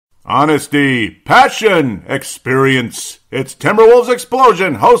Honesty, passion, experience. It's Timberwolves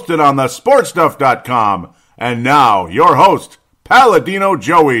Explosion, hosted on the sportstuff.com. And now, your host, Paladino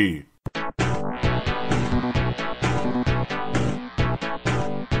Joey.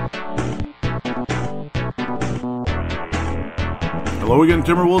 Hello again,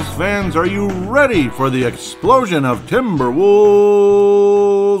 Timberwolves fans. Are you ready for the explosion of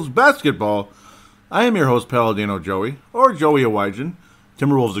Timberwolves basketball? I am your host, Paladino Joey, or Joey Awajan.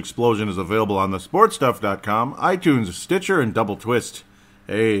 Timberwolves Explosion is available on the sportstuff.com, iTunes, Stitcher, and Double Twist.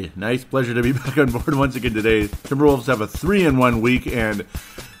 Hey, nice pleasure to be back on board once again today. Timberwolves have a 3-1 week and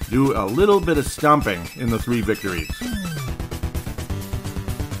do a little bit of stomping in the 3 victories.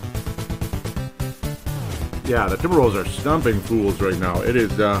 Yeah, the Timberwolves are stomping fools right now. It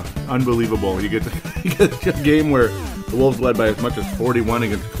is unbelievable. You get a game where the Wolves led by as much as 41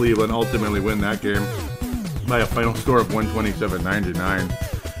 against Cleveland, ultimately win that game by a final score of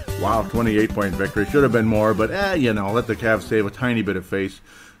 127-99. Wow, 28-point victory. Should have been more, but let the Cavs save a tiny bit of face.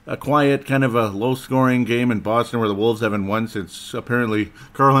 A quiet, kind of a low-scoring game in Boston where the Wolves haven't won since apparently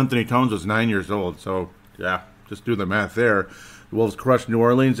Karl-Anthony Towns was 9 years old. So, yeah, just do the math there. The Wolves crush New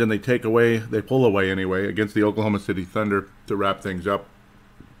Orleans, and they pull away anyway against the Oklahoma City Thunder to wrap things up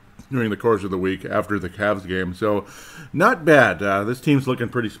during the course of the week after the Cavs game. So, not bad. This team's looking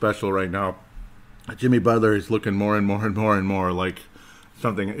pretty special right now. Jimmy Butler is looking more and more like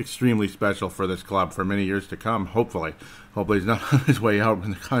something extremely special for this club for many years to come, hopefully. Hopefully he's not on his way out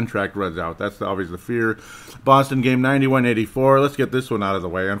when the contract runs out. That's always the fear. Boston game 91-84. Let's get this one out of the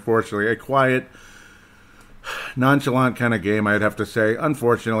way. Unfortunately, a quiet, nonchalant kind of game, I'd have to say.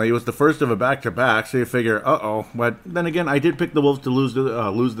 Unfortunately, it was the first of a back-to-back, so you figure, But then again, I did pick the Wolves to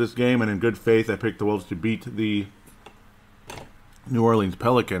lose this game, and in good faith, I picked the Wolves to beat the New Orleans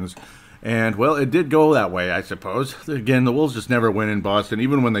Pelicans. And, well, it did go that way, I suppose. Again, the Wolves just never win in Boston,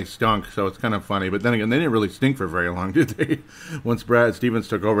 even when they stunk, so it's kind of funny. But then again, they didn't really stink for very long, did they? Once Brad Stevens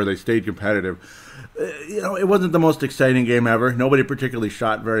took over, they stayed competitive. It wasn't the most exciting game ever. Nobody particularly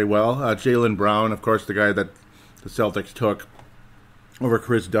shot very well. Jaylen Brown, of course, the guy that the Celtics took over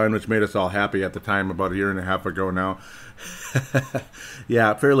Chris Dunn, which made us all happy at the time, about a year and a half ago now.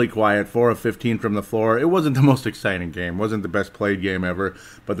 Yeah, fairly quiet, 4 of 15 from the floor. It wasn't the most exciting game. Wasn't the best played game ever,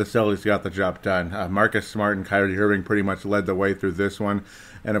 but the Celtics got the job done. Marcus Smart and Kyrie Irving pretty much led the way through this one.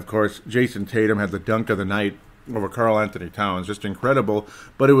 And, of course, Jason Tatum had the dunk of the night over Karl-Anthony Towns. Just incredible,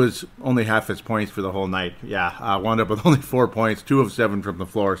 but it was only half his points for the whole night. Yeah, wound up with only 4 points, 2 of 7 from the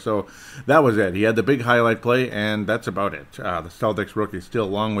floor. So that was it. He had the big highlight play, and that's about it. The Celtics rookie still a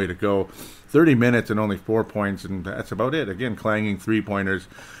long way to go. 30 minutes and only 4 points, and that's about it. Again, clanging three-pointers.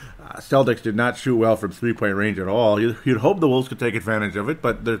 Celtics did not shoot well from three-point range at all. You'd hope the Wolves could take advantage of it,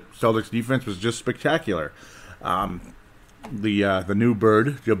 but the Celtics defense was just spectacular. The new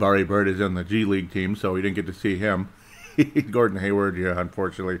Bird, Jabari Bird, is on the G League team, so we didn't get to see him. Gordon Hayward,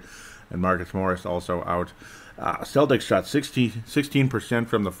 unfortunately, and Marcus Morris also out. Celtics shot 16%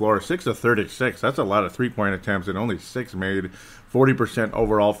 from the floor, 6 of 36. That's a lot of three-point attempts, and only 6 made, 40%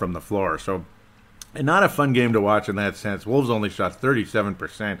 overall from the floor. So, and not a fun game to watch in that sense. Wolves only shot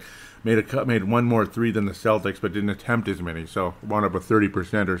 37%, made one more three than the Celtics, but didn't attempt as many, so wound up with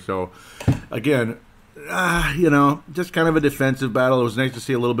 30% or so. Again, just kind of a defensive battle. It was nice to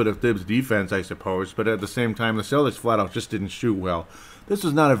see a little bit of Thibs' defense, I suppose, but at the same time, the Celtics flat out just didn't shoot well. This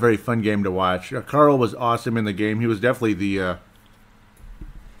was not a very fun game to watch. Karl was awesome in the game. He was definitely the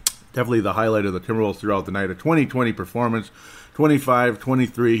highlight of the Timberwolves throughout the night. A 20-20 performance,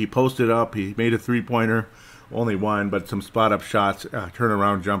 25-23. He posted up. He made a three-pointer, only one, but some spot-up shots,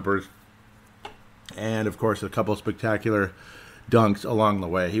 turnaround jumpers, and, of course, a couple of spectacular dunks along the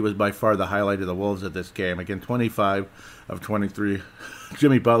way. He was by far the highlight of the Wolves at this game. Again, 25 of 23.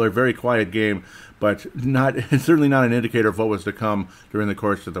 Jimmy Butler, very quiet game, but certainly not an indicator of what was to come during the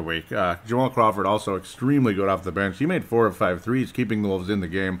course of the week. Jamal Crawford also extremely good off the bench. He made 4 of 5 threes, keeping the Wolves in the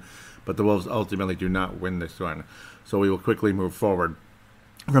game, but the Wolves ultimately do not win this one. So we will quickly move forward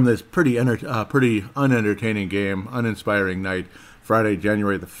from this pretty unentertaining game, uninspiring night, Friday,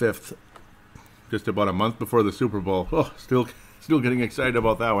 January the 5th, just about a month before the Super Bowl. Still getting excited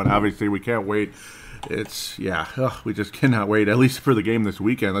about that one. Obviously, we can't wait. We just cannot wait, at least for the game this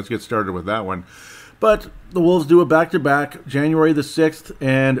weekend. Let's get started with that one. But the Wolves do a back-to-back, January the 6th,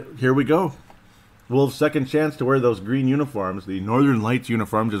 and here we go. Wolves' second chance to wear those green uniforms, the Northern Lights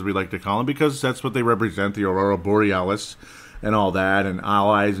uniforms, as we like to call them, because that's what they represent, the Aurora Borealis and all that, and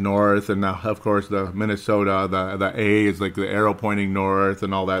Allies North, and of course the Minnesota, the A is like the arrow pointing north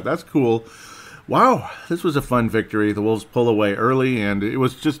and all that. That's cool. Wow, this was a fun victory. The Wolves pull away early, and it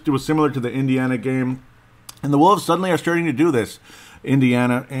was similar to the Indiana game. And the Wolves suddenly are starting to do this.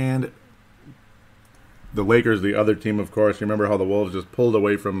 Indiana and the Lakers, the other team, of course. You remember how the Wolves just pulled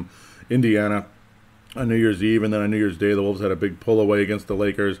away from Indiana on New Year's Eve, and then on New Year's Day, the Wolves had a big pull away against the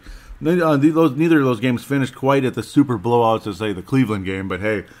Lakers. Neither of those games finished quite at the super blowouts as, say, the Cleveland game, but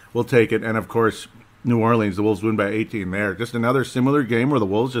hey, we'll take it. And, of course, New Orleans, the Wolves win by 18 there. Just another similar game where the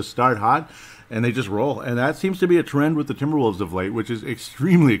Wolves just start hot and they just roll. And that seems to be a trend with the Timberwolves of late, which is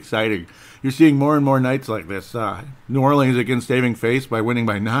extremely exciting. You're seeing more and more nights like this. New Orleans against saving face by winning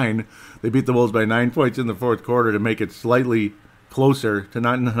by 9. They beat the Wolves by 9 points in the fourth quarter to make it slightly closer to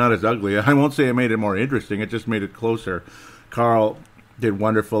not as ugly. I won't say it made it more interesting. It just made it closer. Karl did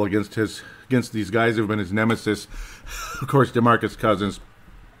wonderful against these guys who've been his nemesis. Of course, DeMarcus Cousins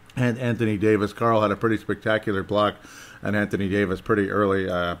and Anthony Davis. Karl had a pretty spectacular block on Anthony Davis pretty early.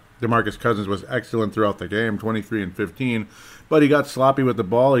 DeMarcus Cousins was excellent throughout the game, 23 and 15, but he got sloppy with the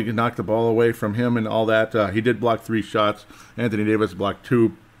ball. He knocked the ball away from him and all that. He did block 3 shots. Anthony Davis blocked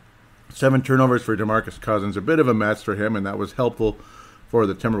 2. 7 turnovers for DeMarcus Cousins. A bit of a mess for him, and that was helpful for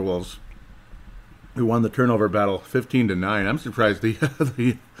the Timberwolves, who won the turnover battle 15-9. I'm surprised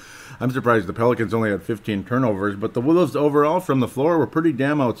the Pelicans only had 15 turnovers, but the Wolves overall from the floor were pretty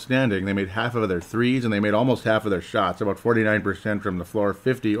damn outstanding. They made half of their threes, and they made almost half of their shots, about 49% from the floor,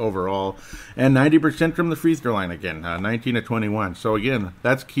 50 overall, and 90% from the free throw line again, 19-21. So again,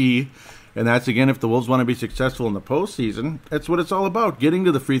 that's key. And that's, again, if the Wolves want to be successful in the postseason, that's what it's all about, getting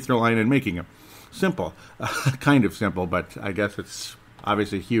to the free throw line and making them. Simple. Kind of simple, but I guess it's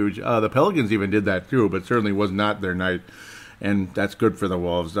obviously huge. The Pelicans even did that too, but certainly was not their night, and that's good for the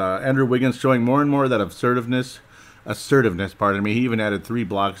Wolves. Andrew Wiggins showing more and more that assertiveness, He even added 3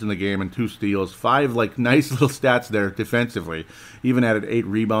 blocks in the game and 2 steals, 5 nice little stats there defensively. He even added 8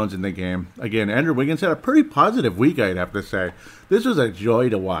 rebounds in the game. Again, Andrew Wiggins had a pretty positive week, I'd have to say. This was a joy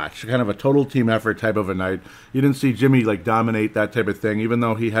to watch, kind of a total team effort type of a night. You didn't see Jimmy dominate that type of thing, even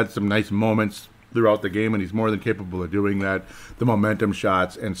though he had some nice moments throughout the game, and he's more than capable of doing that. The momentum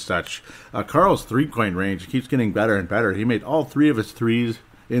shots and such. Karl's 3-point range keeps getting better and better. He made all 3 of his threes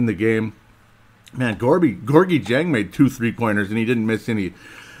in the game. Man, Gorgie Jang made 2 3-pointers, and he didn't miss any.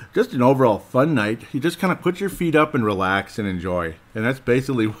 Just an overall fun night. You just kind of put your feet up and relax and enjoy. And that's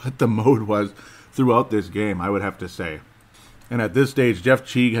basically what the mode was throughout this game, I would have to say. And at this stage, Jeff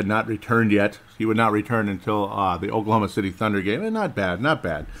Teague had not returned yet. He would not return until the Oklahoma City Thunder game. And not bad.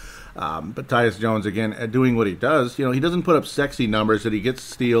 But Tyus Jones, again, doing what he does. He doesn't put up sexy numbers, but he gets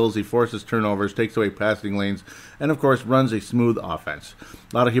steals, he forces turnovers, takes away passing lanes, and, of course, runs a smooth offense.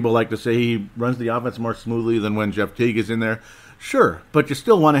 A lot of people like to say he runs the offense more smoothly than when Jeff Teague is in there. Sure, but you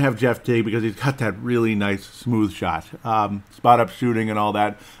still want to have Jeff Teague because he's got that really nice, smooth shot, spot-up shooting and all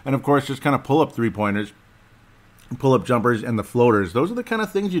that. And, of course, just kind of pull-up three-pointers, pull-up jumpers, and the floaters. Those are the kind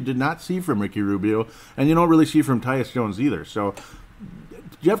of things you did not see from Ricky Rubio, and you don't really see from Tyus Jones either. So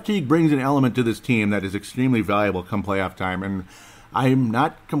Jeff Teague brings an element to this team that is extremely valuable come playoff time, and I'm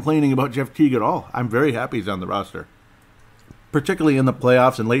not complaining about Jeff Teague at all. I'm very happy he's on the roster, particularly in the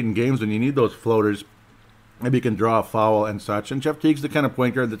playoffs and late in games when you need those floaters. Maybe you can draw a foul and such, and Jeff Teague's the kind of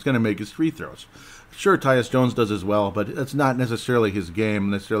point guard that's going to make his free throws. Sure, Tyus Jones does as well, but it's not necessarily his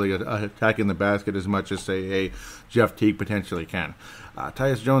game, necessarily attacking the basket as much as, say, a Jeff Teague potentially can.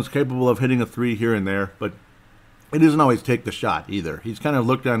 Tyus Jones capable of hitting a 3 here and there, but he doesn't always take the shot either. He's kind of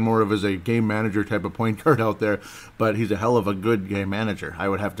looked on more of as a game manager type of point guard out there, but he's a hell of a good game manager, I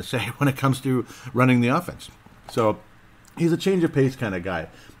would have to say, when it comes to running the offense. So he's a change of pace kind of guy.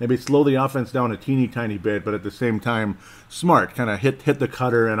 Maybe slow the offense down a teeny tiny bit, but at the same time, smart, kind of hit the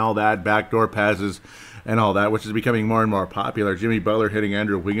cutter and all that, backdoor passes and all that, which is becoming more and more popular. Jimmy Butler hitting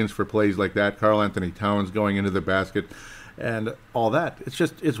Andrew Wiggins for plays like that, Karl Anthony Towns going into the basket, and all that.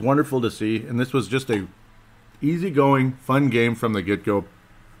 It's wonderful to see, and this was just a easygoing, fun game from the get-go.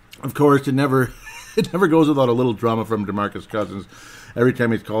 Of course, it never goes without a little drama from DeMarcus Cousins. Every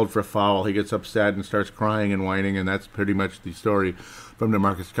time he's called for a foul, he gets upset and starts crying and whining, and that's pretty much the story from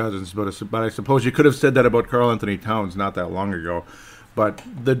DeMarcus Cousins. But I suppose you could have said that about Karl Anthony Towns not that long ago. But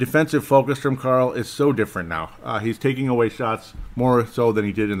the defensive focus from Karl is so different now. He's taking away shots more so than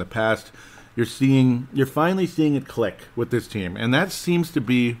he did in the past. You're finally seeing it click with this team, and that seems to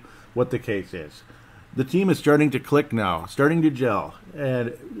be what the case is. The team is starting to click now, starting to gel.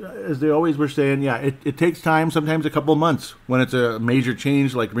 And as they always were saying, it takes time, sometimes a couple months, when it's a major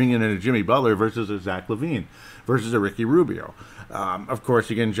change like bringing in a Jimmy Butler versus a Zach LaVine versus a Ricky Rubio. Of course,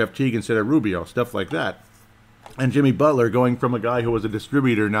 again, Jeff Teague instead of Rubio, stuff like that. And Jimmy Butler going from a guy who was a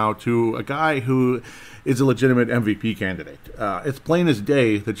distributor now to a guy who is a legitimate MVP candidate. It's plain as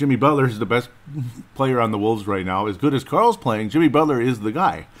day that Jimmy Butler is the best player on the Wolves right now. As good as Karl's playing, Jimmy Butler is the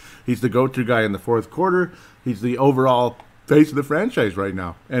guy. He's the go-to guy in the fourth quarter. He's the overall face of the franchise right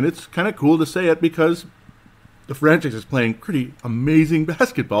now. And it's kind of cool to say it because the franchise is playing pretty amazing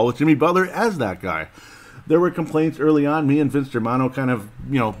basketball with Jimmy Butler as that guy. There were complaints early on, me and Vince Germano kind of,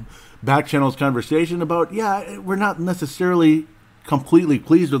 back channels conversation about, we're not necessarily completely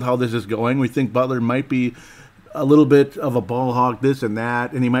pleased with how this is going. We think Butler might be a little bit of a ball hog, this and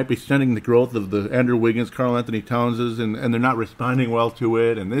that, and he might be stunting the growth of the Andrew Wiggins, Karl Anthony Townses, and they're not responding well to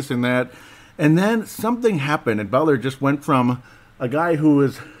it, and this and that. And then something happened, and Butler just went from a guy who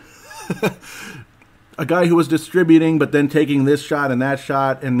was distributing, but then taking this shot and that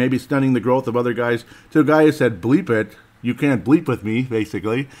shot, and maybe stunning the growth of other guys, to a guy who said, bleep it. You can't bleep with me,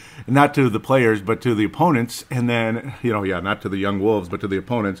 basically. Not to the players, but to the opponents. And then, not to the young Wolves, but to the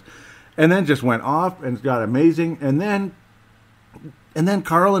opponents. And then just went off and got amazing. And then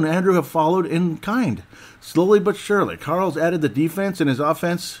Karl and Andrew have followed in kind. Slowly but surely. Karl's added the defense, and his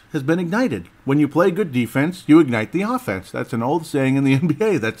offense has been ignited. When you play good defense, you ignite the offense. That's an old saying in the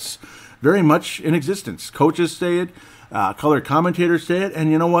NBA. That's very much in existence. Coaches say it. Color commentators say it.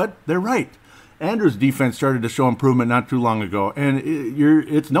 And you know what? They're right. Andrew's defense started to show improvement not too long ago, and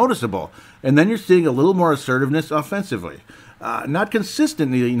it's noticeable. And then you're seeing a little more assertiveness offensively. Not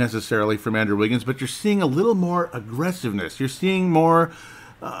consistently necessarily from Andrew Wiggins, but you're seeing a little more aggressiveness. You're seeing more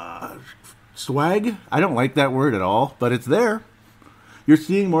swag. I don't like that word at all, but it's there. You're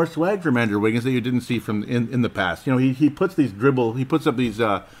seeing more swag from Andrew Wiggins that you didn't see from in the past. He puts up these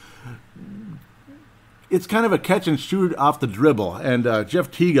it's kind of a catch and shoot off the dribble, and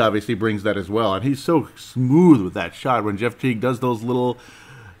Jeff Teague obviously brings that as well, and he's so smooth with that shot when Jeff Teague does those little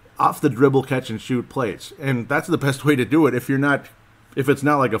off the dribble catch and shoot plays, and that's the best way to do it if it's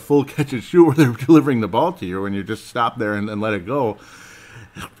not like a full catch and shoot where they're delivering the ball to you when you just stop there and let it go.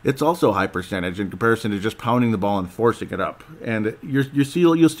 It's also high percentage in comparison to just pounding the ball and forcing it up, and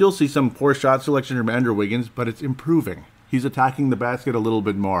you'll still see some poor shot selection from Andrew Wiggins, but it's improving. He's attacking the basket a little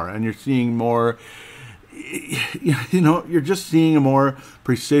bit more, and you're seeing more. You're just seeing a more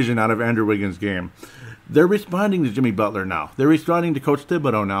precision out of Andrew Wiggins' game. They're responding to Jimmy Butler now. They're responding to Coach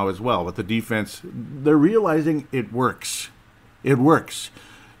Thibodeau now as well with the defense. They're realizing it works. It works.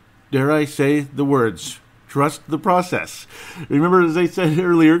 Dare I say the words, trust the process. Remember, as I said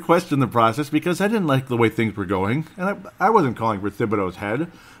earlier, question the process, because I didn't like the way things were going. And I wasn't calling for Thibodeau's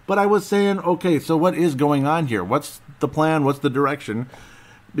head, but I was saying, okay, so what is going on here? What's the plan? What's the direction?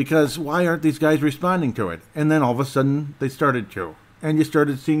 Because why aren't these guys responding to it? And then all of a sudden, they started to. And you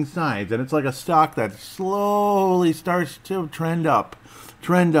started seeing signs. And it's like a stock that slowly starts to trend up.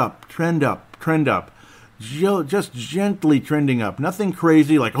 Trend up, trend up, trend up. Just gently trending up. Nothing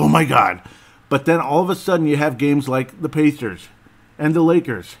crazy like, oh my God. But then all of a sudden, you have games like the Pacers and the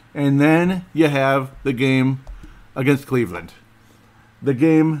Lakers. And then you have the game against Cleveland. The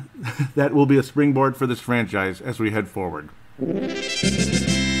game that will be a springboard for this franchise as we head forward. The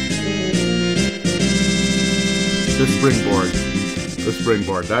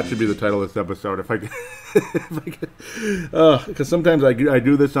springboard. That should be the title of this episode. If I could, because sometimes I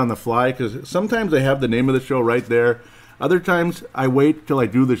do this on the fly. Because sometimes I have the name of the show right there. Other times I wait till I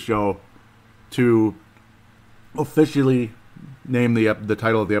do the show to officially name the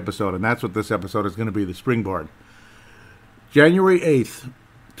title of the episode, and that's what this episode is going to be: the springboard. January 8th,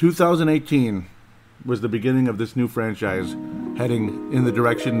 2018. Was the beginning of this new franchise heading in the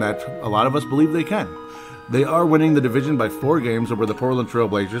direction that a lot of us believe they can. They are winning the division by 4 games over the Portland Trail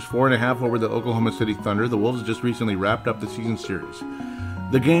Blazers, 4.5 over the Oklahoma City Thunder. The Wolves just recently wrapped up the season series.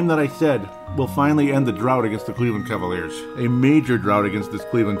 The game that I said will finally end the drought against the Cleveland Cavaliers. A major drought against this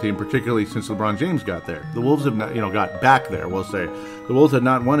Cleveland team, particularly since LeBron James got there. The Wolves have not, got back there, we'll say. The Wolves had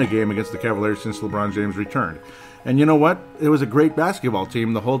not won a game against the Cavaliers since LeBron James returned. And you know what? It was a great basketball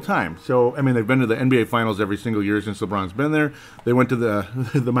team the whole time. So, they've been to the NBA Finals every single year since LeBron's been there. They went to the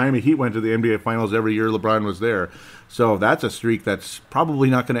Miami Heat went to the NBA Finals every year LeBron was there. So that's a streak that's probably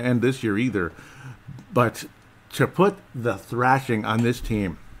not going to end this year either. But to put the thrashing on this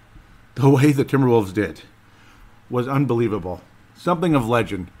team the way the Timberwolves did was unbelievable. Something of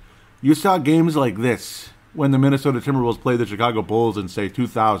legend. You saw games like this when the Minnesota Timberwolves played the Chicago Bulls in, say,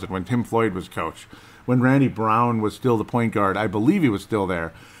 2000, when Tim Floyd was coach. When Randy Brown was still the point guard. I believe he was still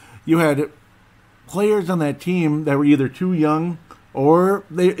there. You had players on that team that were either too young or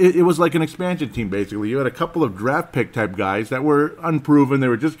it was like an expansion team, basically. You had a couple of draft pick type guys that were unproven. They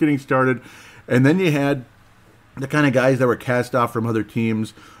were just getting started. And then you had the kind of guys that were cast off from other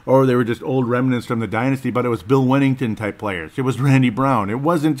teams, or they were just old remnants from the dynasty, but it was Bill Wennington type players. It was Randy Brown. It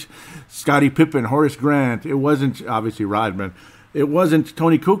wasn't Scottie Pippen, Horace Grant. It wasn't, obviously, Rodman. It wasn't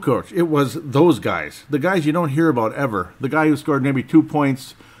Tony Kukoc. It was those guys. The guys you don't hear about ever. The guy who scored maybe 2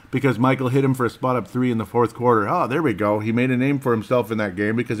 points because Michael hit him for a spot-up three in the fourth quarter. Oh, there we go. He made a name for himself in that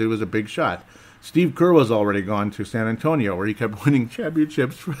game because it was a big shot. Steve Kerr was already gone to San Antonio, where he kept winning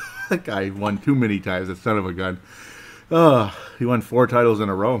championships. That guy won too many times, that son of a gun. He won 4 titles in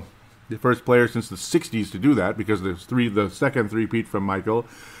a row. The first player since the 60s to do that, because there's the second three-peat from Michael.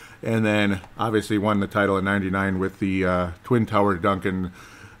 And then, obviously, won the title in 99 with the Twin Tower Duncan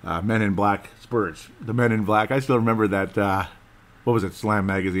Men in Black Spurs. The Men in Black. I still remember that, what was it, Slam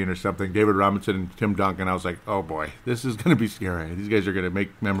Magazine or something, David Robinson and Tim Duncan. I was like, oh boy, this is going to be scary. These guys are going to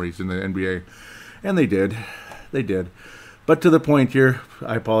make memories in the NBA. And they did. They did. But to the point here,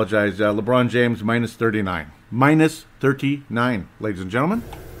 I apologize. LeBron James, minus 39. Minus 39, ladies and gentlemen.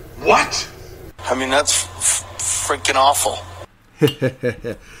 What? I mean, that's freaking awful.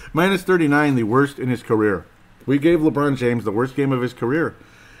 Minus 39, the worst in his career. We gave LeBron James the worst game of his career.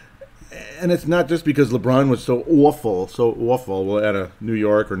 And it's not just because LeBron was so awful. We'll add a New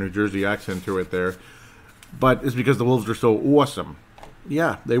York or New Jersey accent to it there. But it's because the Wolves are so awesome.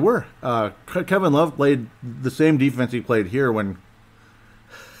 Yeah, they were. Kevin Love played the same defense he played here when,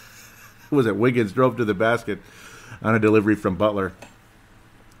 was it, Wiggins drove to the basket on a delivery from Butler.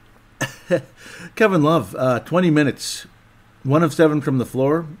 Kevin Love, 20 minutes, 1 of 7 from the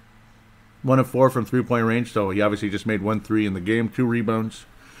floor, 1 of 4 from three-point range, so he obviously just made 1 3 in the game, 2 rebounds.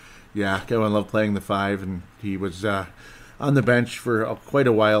 Yeah, Kevin Love playing the 5, and he was on the bench for quite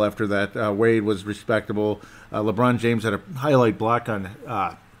a while after that. Wade was respectable. LeBron James had a highlight block on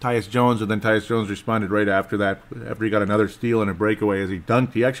Tyus Jones, and then Tyus Jones responded right after that, after he got another steal and a breakaway as he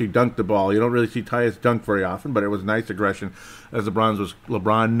dunked. He actually dunked the ball. You don't really see Tyus dunk very often, but it was nice aggression as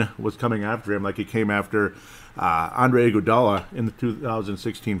LeBron was coming after him like he came after Andre Iguodala in the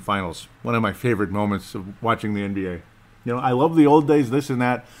 2016 finals. One of my favorite moments of watching the NBA. You know, I love the old days, this and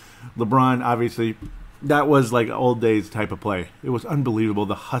that. LeBron, obviously, that was like old days type of play. It was unbelievable,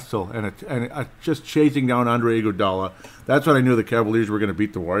 the hustle and just chasing down Andre Iguodala. That's when I knew the Cavaliers were going to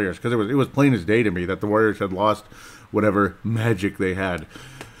beat the Warriors, because it was plain as day to me that the Warriors had lost whatever magic they had.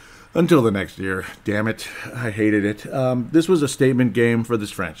 Until the next year. Damn it. I hated it. This was a statement game for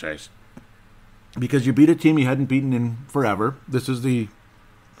this franchise, because you beat a team you hadn't beaten in forever. This is the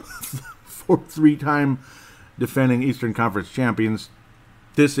 3-time defending Eastern Conference champions.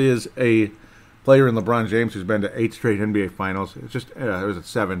 This is a player in LeBron James who's been to 8 straight NBA Finals. It's just, it was at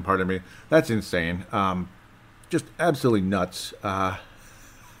 7, pardon me. That's insane. Just absolutely nuts.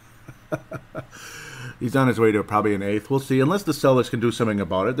 He's on his way to probably an 8th. We'll see. Unless the Celtics can do something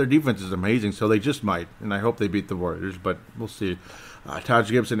about it. Their defense is amazing, so they just might. And I hope they beat the Warriors, but we'll see. Taj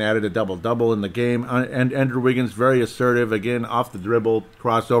Gibson added a double-double in the game. And Andrew Wiggins, very assertive. Again, off the dribble,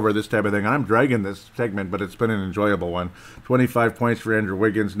 crossover, this type of thing. I'm dragging this segment, but it's been an enjoyable one. 25 points for Andrew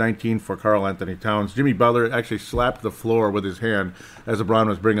Wiggins, 19 for Karl Anthony Towns. Jimmy Butler actually slapped the floor with his hand as LeBron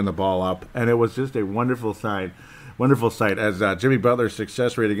was bringing the ball up. And it was just a wonderful sight. Wonderful sight, as Jimmy Butler's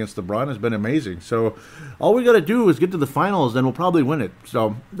success rate against LeBron has been amazing. So all we got to do is get to the finals, and we'll probably win it.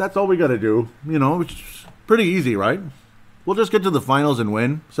 So that's all we got to do. You know, it's pretty easy, right? We'll just get to the finals and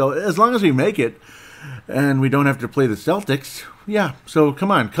win. So as long as we make it, and we don't have to play the Celtics, yeah. So come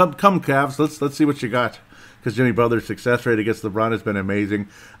on, come Cavs. Let's see what you got, because Jimmy Butler's success rate against LeBron has been amazing.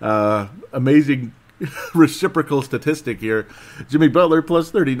 Amazing reciprocal statistic here. Jimmy Butler plus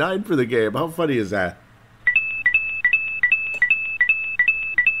 39 for the game. How funny is that?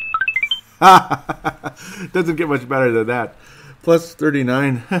 Doesn't get much better than that. Plus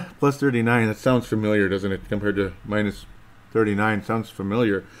 39. Plus 39. That sounds familiar, doesn't it? Compared to minus 39. Sounds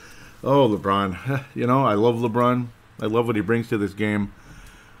familiar. Oh, LeBron. You know, I love LeBron. I love what he brings to this game.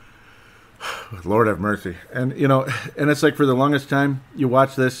 Lord have mercy. And, you know, and it's like for the longest time, you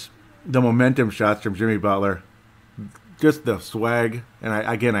watch this, the momentum shots from Jimmy Butler. Just the swag. And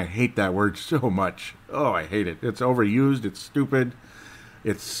I hate that word so much. Oh, I hate it. It's overused. It's stupid.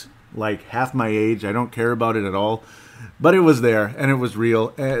 It's like half my age. I don't care about it at all. But it was there, and it was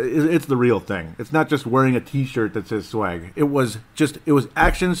real. It's the real thing. It's not just wearing a T-shirt that says swag. It was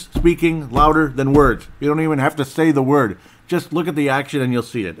actions speaking louder than words. You don't even have to say the word. Just look at the action and you'll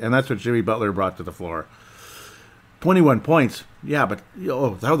see it. And that's what Jimmy Butler brought to the floor. 21 points. Yeah, but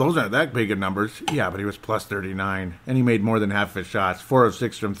those aren't that big of numbers. Yeah, but he was plus 39, and he made more than half his shots. 4 of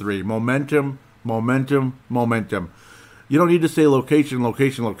 6 from 3. Momentum. You don't need to say location.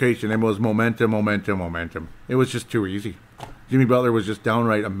 It was momentum. It was just too easy. Jimmy Butler was just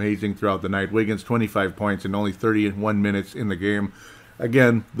downright amazing throughout the night. Wiggins, 25 points in only 31 minutes in the game.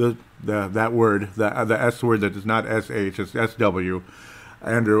 Again, that word, the S word that is not SH, it's SW.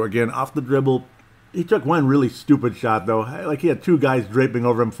 Andrew, again, off the dribble. He took one really stupid shot, though. Like, he had 2 guys draping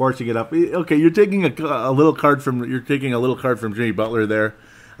over him, forcing it up. Okay, you're taking a little card from Jimmy Butler there.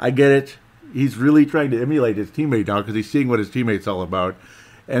 I get it. He's really trying to emulate his teammate now because he's seeing what his teammate's all about.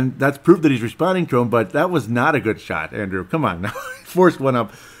 And that's proof that he's responding to him, but that was not a good shot, Andrew. Come on now. He forced one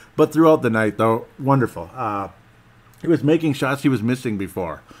up. But throughout the night, though, wonderful. He was making shots he was missing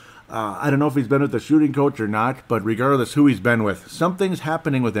before. I don't know if he's been with the shooting coach or not, but regardless who he's been with, something's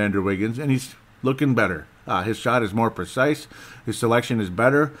happening with Andrew Wiggins, and he's looking better. His shot is more precise, his selection is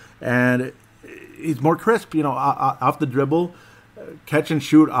better, and he's more crisp, off the dribble, catch and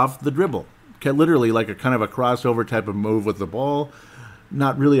shoot off the dribble. Literally like a kind of a crossover type of move with the ball.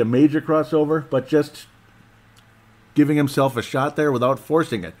 Not really a major crossover, but just giving himself a shot there without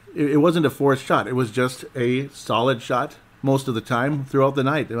forcing it. It wasn't a forced shot. It was just a solid shot most of the time throughout the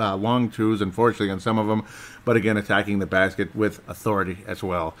night. Long twos, unfortunately, on some of them, but again, attacking the basket with authority as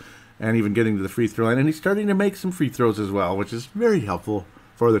well, and even getting to the free throw line. And he's starting to make some free throws as well, which is very helpful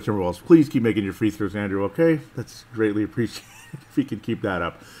for the Timberwolves. Please keep making your free throws, Andrew, okay? That's greatly appreciated if you could keep that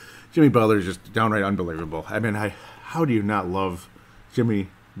up. Jimmy Butler is just downright unbelievable. I mean, how do you not love Jimmy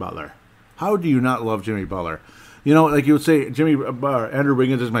Butler? How do you not love Jimmy Butler? Like you would say, Andrew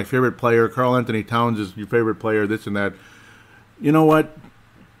Wiggins is my favorite player. Karl Anthony Towns is your favorite player, this and that. You know what?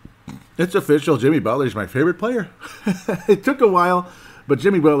 It's official. Jimmy Butler is my favorite player. It took a while, but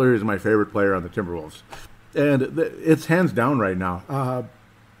Jimmy Butler is my favorite player on the Timberwolves. And it's hands down right now.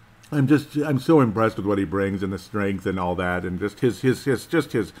 I'm so impressed with what he brings and the strength and all that, and just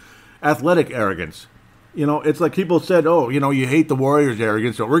his athletic arrogance. It's like people said, you hate the Warriors'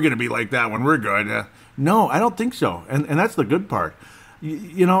 arrogance, so we're going to be like that when we're good. No, I don't think so. And that's the good part.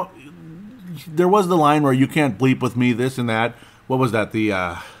 There was the line where you can't bleep with me, this and that. What was that?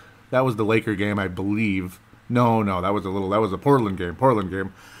 That was the Laker game, I believe. No, that was a Portland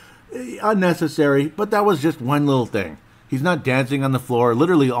game. Unnecessary, but that was just one little thing. He's not dancing on the floor.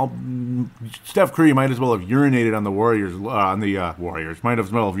 Literally, Steph Curry might as well have urinated on the Warriors. Might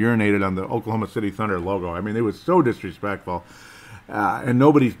as well have urinated on the Oklahoma City Thunder logo. I mean, it was so disrespectful, and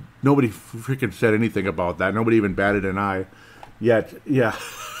nobody freaking said anything about that. Nobody even batted an eye. Yet, yeah.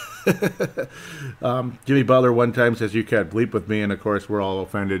 Jimmy Butler one time says you can't bleep with me, and of course we're all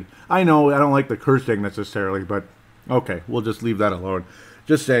offended. I know I don't like the cursing necessarily, but okay, we'll just leave that alone.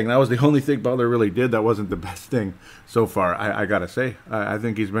 Just saying, that was the only thing Butler really did. That wasn't the best thing so far, I gotta say. I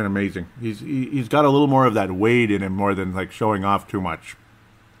think he's been amazing. He's got a little more of that Wade in him more than like showing off too much.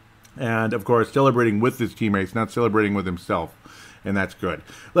 And of course, celebrating with his teammates, not celebrating with himself, and that's good.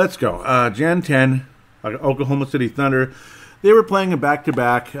 Let's go. Jan 10, Oklahoma City Thunder. They were playing a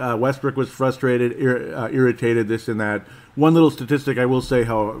back-to-back. Westbrook was frustrated, irritated, this and that. One little statistic, I will say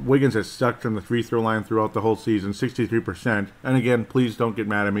how Wiggins has sucked from the free throw line throughout the whole season, 63%. And again, please don't get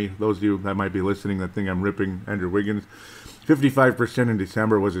mad at me. Those of you that might be listening that think I'm ripping Andrew Wiggins. 55% in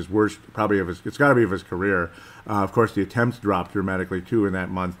December was his worst, probably it's got to be of his career. Of course, the attempts dropped dramatically too in that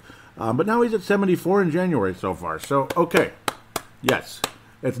month. But now he's at 74 in January so far. So, okay, yes,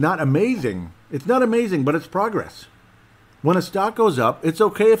 it's not amazing. It's not amazing, but it's progress. When a stock goes up, it's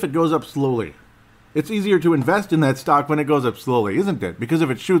okay if it goes up slowly. It's easier to invest in that stock when it goes up slowly, isn't it? Because if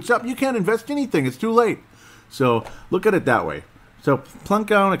it shoots up, you can't invest anything. It's too late. So look at it that way. So plunk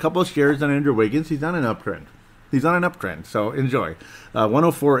down a couple of shares on Andrew Wiggins. He's on an uptrend. So enjoy.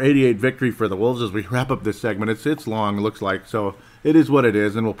 104-88 victory for the Wolves as we wrap up this segment. It's long, it looks like. So it is what it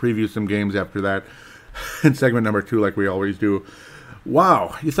is, and we'll preview some games after that in segment number 2 like we always do.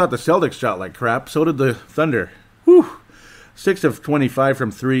 Wow, you thought the Celtics shot like crap. So did the Thunder. Whew. 6 of 25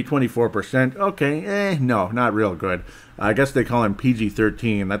 from 3, 24%. Okay, no, not real good. I guess they call him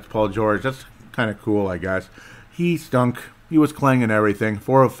PG-13. That's Paul George. That's kind of cool, I guess. He stunk. He was clanging everything.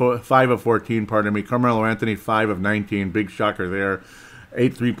 5 of 14, pardon me. Carmelo Anthony, 5 of 19. Big shocker there.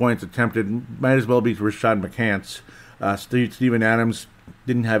 8 3-points attempted. Might as well be Rashad McCants. Steven Adams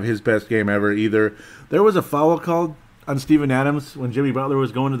didn't have his best game ever either. There was a foul called on Steven Adams when Jimmy Butler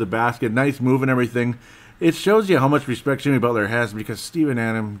was going to the basket. Nice move and everything. It shows you how much respect Jimmy Butler has because Steven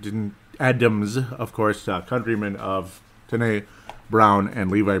Adams, of course, countryman of Tanae Brown and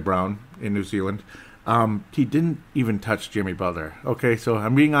Levi Brown in New Zealand, he didn't even touch Jimmy Butler. Okay, so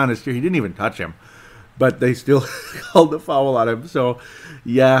I'm being honest here. He didn't even touch him. But they still called the foul on him. So,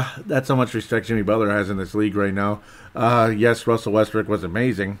 yeah, that's how much respect Jimmy Butler has in this league right now. Yes, Russell Westbrook was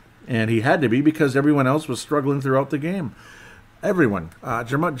amazing. And he had to be because everyone else was struggling throughout the game. Everyone.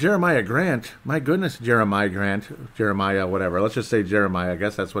 Jeremiah Grant. My goodness, Jeremiah Grant. Jeremiah, whatever. Let's just say Jeremiah. I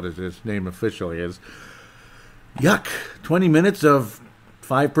guess that's what his name officially is. Yuck. 20 minutes of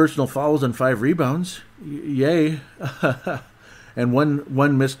 5 personal fouls and 5 rebounds. Yay. And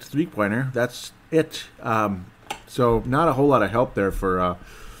one missed three-pointer. That's it. So not a whole lot of help there for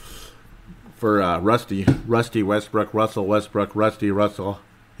Rusty Westbrook, Russell Westbrook, Rusty Russell.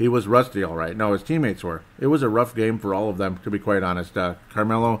 He was rusty, all right. No, his teammates were. It was a rough game for all of them, to be quite honest.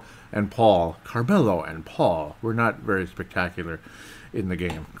 Carmelo and Paul were not very spectacular in the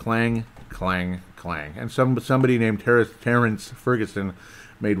game. Clang, clang, clang. And somebody named Terrence Ferguson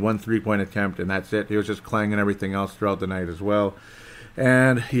made one three-point attempt, and that's it. He was just clanging everything else throughout the night as well.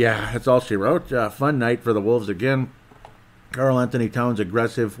 And, yeah, that's all she wrote. Fun night for the Wolves again. Karl Anthony Towns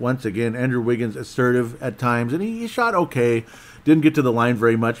aggressive once again. Andrew Wiggins assertive at times, and he shot okay. Didn't get to the line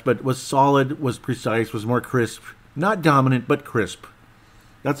very much, but was solid, was precise, was more crisp. Not dominant, but crisp.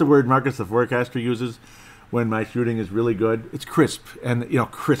 That's the word Marcus the Forecaster uses when my shooting is really good. It's crisp, and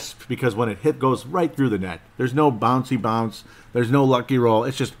crisp, because when it goes right through the net. There's no bouncy bounce. There's no lucky roll.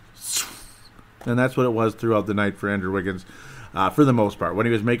 It's just, and that's what it was throughout the night for Andrew Wiggins. For the most part, when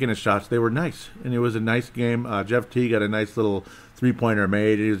he was making his shots, they were nice, and it was a nice game. Jeff T got a nice little three-pointer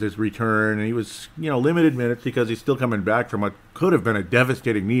made. It was his return, and he was, limited minutes because he's still coming back from what could have been a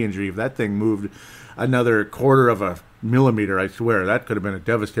devastating knee injury. If that thing moved another quarter of a millimeter, I swear, that could have been a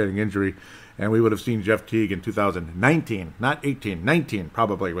devastating injury, and we would have seen Jeff Teague in 2019, not 18, 19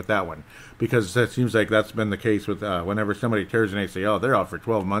 probably with that one, because it seems like that's been the case with whenever somebody tears an ACL, they're out for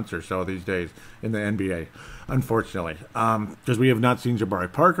 12 months or so these days in the NBA, unfortunately, because we have not seen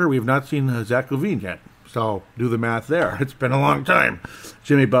Jabari Parker, we have not seen Zach LaVine yet. So do the math there. It's been a long time.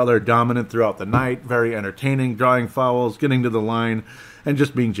 Jimmy Butler dominant throughout the night, very entertaining, drawing fouls, getting to the line, and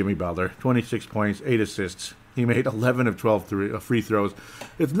just being Jimmy Butler. 26 points, 8 assists. He made 11 of 12 free throws.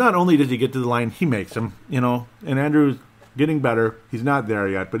 It's not only does he get to the line, he makes them, and Andrew's getting better. He's not there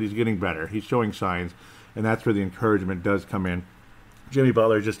yet, but he's getting better. He's showing signs, and that's where the encouragement does come in. Jimmy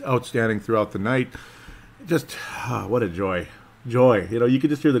Butler just outstanding throughout the night. Just, what a joy. Joy. You can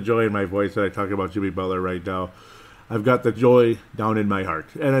just hear the joy in my voice that I talk about Jimmy Butler right now. I've got the joy down in my heart.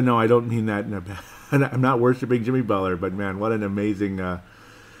 And I know I don't mean that in a bad... I'm not worshiping Jimmy Butler, but man, what an amazing...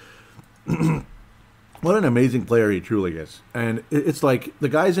 what an amazing player he truly is. And it's like, the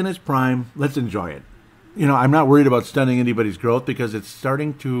guy's in his prime, let's enjoy it. I'm not worried about stunning anybody's growth because it's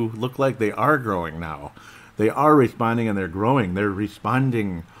starting to look like they are growing now. They are responding and they're growing. They're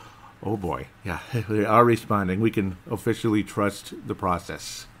responding... Oh boy, yeah, they are responding. We can officially trust the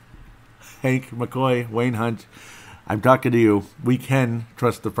process. Hank McCoy, Wayne Hunt, I'm talking to you. We can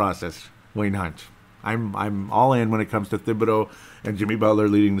trust the process, Wayne Hunt. I'm all in when it comes to Thibodeau and Jimmy Butler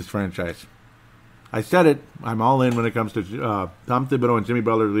leading this franchise. I said it. I'm all in when it comes to Tom Thibodeau and Jimmy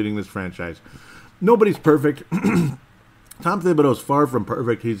Butler leading this franchise. Nobody's perfect. Tom Thibodeau's far from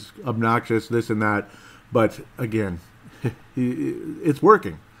perfect. He's obnoxious, this and that. But again, it's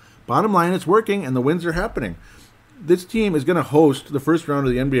working. Bottom line, it's working, and the wins are happening. This team is going to host the first round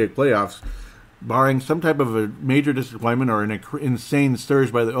of the NBA playoffs, barring some type of a major disappointment or an insane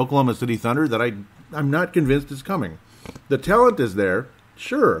surge by the Oklahoma City Thunder that I'm not convinced is coming. The talent is there,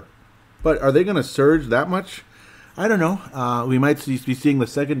 sure, but are they going to surge that much? I don't know. We might be seeing the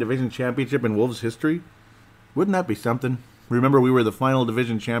second division championship in Wolves history. Wouldn't that be something? Remember, we were the final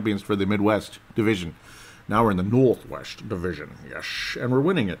division champions for the Midwest division. Now we're in the Northwest Division, yes, and we're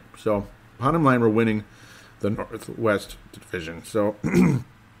winning it. So, bottom line, we're winning the Northwest Division. So,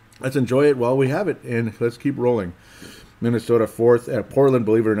 let's enjoy it while we have it, and let's keep rolling. Minnesota 4th. Portland,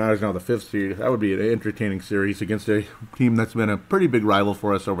 believe it or not, is now the 5th seed. That would be an entertaining series against a team that's been a pretty big rival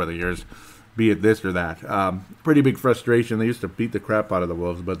for us over the years, be it this or that. Pretty big frustration. They used to beat the crap out of the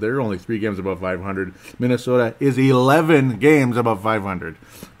Wolves, but they're only 3 games above 500. Minnesota is 11 games above 500,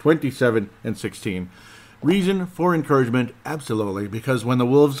 27-16. Reason for encouragement, absolutely, because when the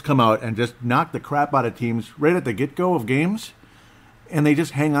Wolves come out and just knock the crap out of teams right at the get-go of games, and they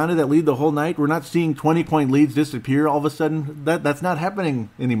just hang on to that lead the whole night, we're not seeing 20-point leads disappear all of a sudden. That's not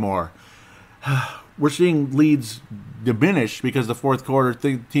happening anymore. We're seeing leads diminish because the fourth quarter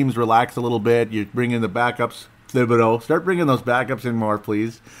teams relax a little bit. You bring in the backups. Thibodeau, start bringing those backups in more,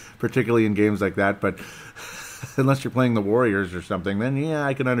 please, particularly in games like that. But unless you're playing the Warriors or something, then yeah,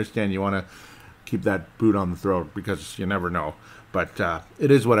 I can understand you want to keep that boot on the throat because you never know. But it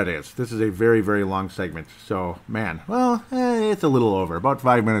is what it is. This is a very, very long segment. So, man, well, it's a little over. About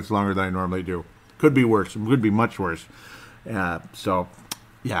 5 minutes longer than I normally do. Could be worse. It could be much worse. So,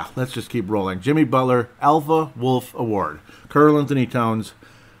 yeah, let's just keep rolling. Jimmy Butler, Alpha Wolf Award. Karl Anthony Towns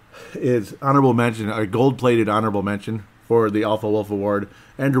is honorable mention, a gold-plated honorable mention for the Alpha Wolf Award.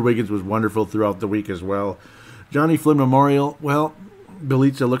 Andrew Wiggins was wonderful throughout the week as well. Johnny Flynn Memorial, well,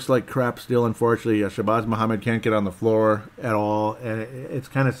 Bjelica looks like crap still, unfortunately. Shabazz Muhammad can't get on the floor at all. It's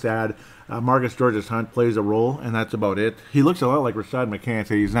kind of sad. Marcus Georges-Hunt plays a role, and that's about it. He looks a lot like Rashad McCants.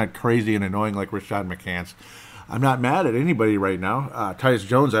 He's not crazy and annoying like Rashad McCants. I'm not mad at anybody right now. Tyus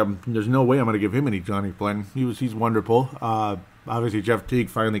Jones, there's no way I'm going to give him any Johnny Flynn. He's wonderful. Obviously, Jeff Teague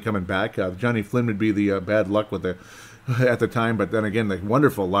finally coming back. Johnny Flynn would be the bad luck with the at the time, but then again, the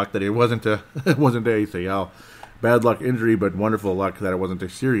wonderful luck that it wasn't a it wasn't a ACL. Bad luck injury, but wonderful luck that it wasn't a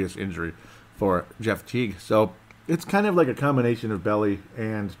serious injury for Jeff Teague. So it's kind of like a combination of Belly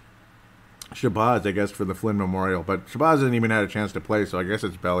and Shabazz, I guess, for the Flynn Memorial. But Shabazz hasn't even had a chance to play, so I guess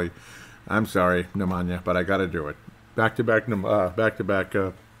it's Belly. I'm sorry, Nemanja, but I got to do it. Back-to-back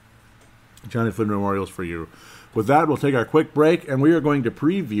Johnny Flynn Memorials for you. With that, we'll take our quick break, and we are going to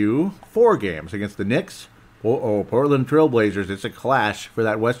preview 4 games against the Knicks. Portland Trailblazers. It's a clash for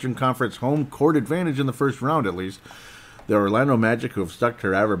that Western Conference home court advantage in the first round, at least. The Orlando Magic, who have stuck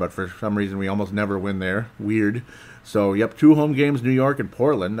forever, but for some reason we almost never win there. Weird. So, 2 home games, New York and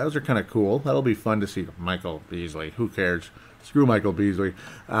Portland. Those are kind of cool. That'll be fun to see. Michael Beasley. Who cares? Screw Michael Beasley.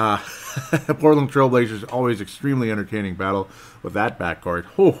 Portland Trailblazers, always extremely entertaining battle with that backcourt.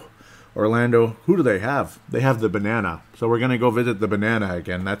 Orlando, who do they have? They have the Banana. So we're going to go visit the Banana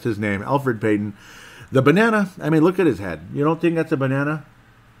again. That's his name, Alfred Payton. The Banana, I mean, look at his head. You don't think that's a banana?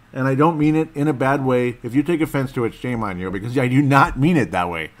 And I don't mean it in a bad way. If you take offense to it, shame on you, because I do not mean it that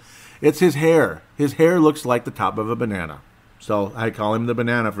way. It's his hair. His hair looks like the top of a banana. So I call him the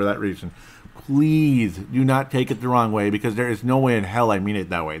Banana for that reason. Please do not take it the wrong way, because there is no way in hell I mean it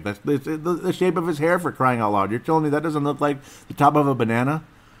that way. That's the shape of his hair, for crying out loud. You're telling me that doesn't look like the top of a banana?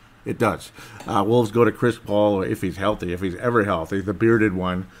 It does. Wolves go to Chris Paul, if he's healthy, if he's ever healthy, the bearded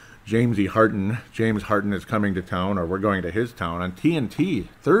one. James Harden is coming to town, or we're going to his town, on TNT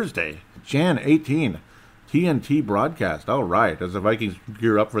Thursday, Jan 18. TNT broadcast. All right, as the Vikings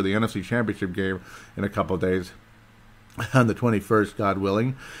gear up for the NFC Championship game in a couple of days on the 21st, God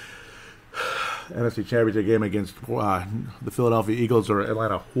willing. NFC Championship game against the Philadelphia Eagles or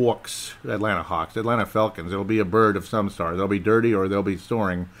Atlanta Falcons. It'll be a bird of some sort. They'll be dirty or they'll be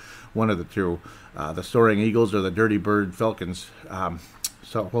soaring, one of the two. The soaring Eagles or the dirty bird Falcons.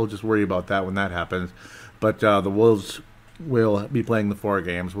 So we'll just worry about that when that happens. But the Wolves will be playing the 4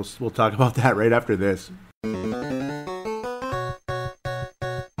 games. We'll talk about that right after this.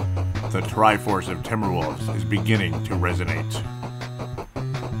 The Triforce of Timberwolves is beginning to resonate.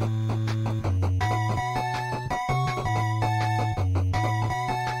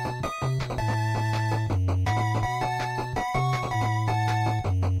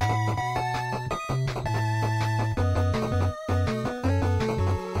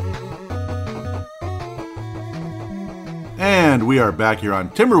 And we are back here on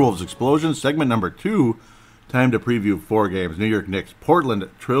Timberwolves Explosion, segment number 2. Time to preview 4 games. New York Knicks, Portland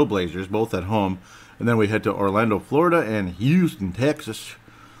Trailblazers, both at home. And then we head to Orlando, Florida, and Houston, Texas,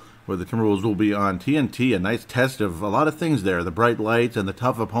 where the Timberwolves will be on TNT. A nice test of a lot of things there. The bright lights and the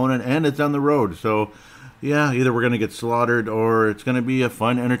tough opponent, and it's on the road. So, yeah, either we're going to get slaughtered or it's going to be a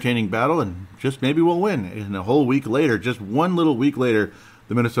fun, entertaining battle, and just maybe we'll win. And a whole week later, just one little week later,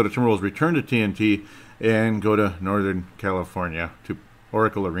 the Minnesota Timberwolves return to TNT and go to Northern California, to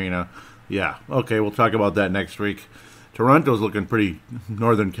Oracle Arena. Yeah, okay, we'll talk about that next week. Toronto's looking pretty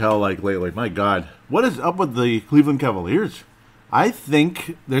Northern Cal-like lately. My God, what is up with the Cleveland Cavaliers? I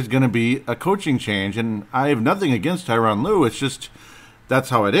think there's going to be a coaching change, and I have nothing against Tyronn Lue. It's just, that's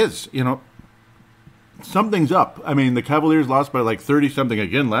how it is. You know, something's up. I mean, the Cavaliers lost by like 30-something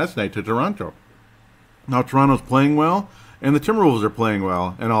again last night to Toronto. Now Toronto's playing well, and the Timberwolves are playing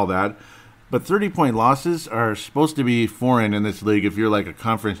well, and all that. But 30-point losses are supposed to be foreign in this league if you're like a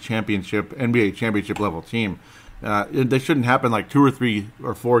conference championship, NBA championship level team. They shouldn't happen like 2 or 3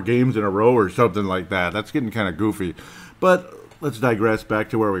 or 4 games in a row or something like that. That's getting kind of goofy. But let's digress back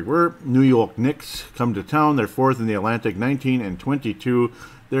to where we were. New York Knicks come to town. They're 4th in the Atlantic, 19-22.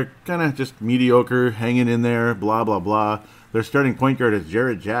 They're kind of just mediocre, hanging in there, blah, blah, blah. Their starting point guard is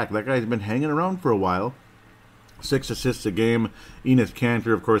Jarrett Jack. That guy's been hanging around for a while. 6 assists a game. Enes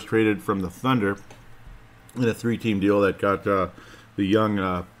Kanter, of course, traded from the Thunder in a 3-team deal that got the young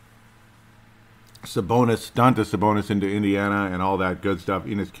Domantas Sabonis into Indiana and all that good stuff.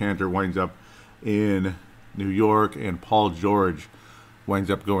 Enes Kanter winds up in New York, and Paul George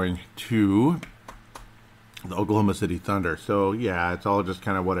winds up going to the Oklahoma City Thunder. So, yeah, it's all just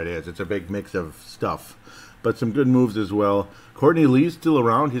kind of what it is. It's a big mix of stuff. But some good moves as well. Courtney Lee's still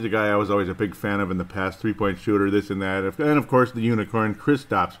around. He's a guy I was always a big fan of in the past. 3-point shooter, this and that. And, of course, the unicorn,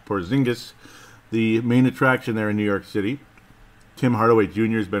 Kristaps Porzingis, the main attraction there in New York City. Tim Hardaway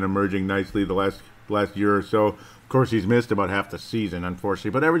Jr. has been emerging nicely the last year or so. Of course, he's missed about half the season,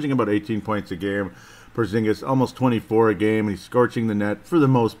 unfortunately, but averaging about 18 points a game. Porzingis, almost 24 a game. He's scorching the net for the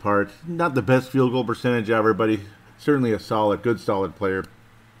most part. Not the best field goal percentage ever, but he's certainly a good solid player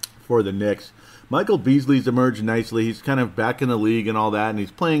for the Knicks. Michael Beasley's emerged nicely. He's kind of back in the league and all that, and he's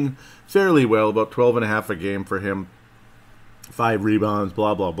playing fairly well, about 12.5 a game for him. 5 rebounds,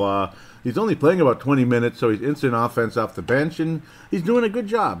 blah, blah, blah. He's only playing about 20 minutes, so he's instant offense off the bench, and he's doing a good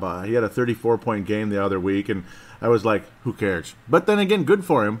job. He had a 34-point game the other week, and I was like, who cares? But then again, good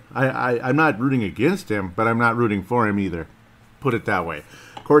for him. I'm not rooting against him, but I'm not rooting for him either. Put it that way.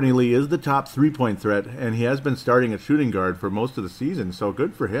 Courtney Lee is the top 3-point threat, and he has been starting at shooting guard for most of the season, so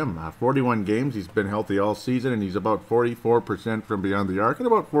good for him. 41 games, he's been healthy all season, and he's about 44% from beyond the arc and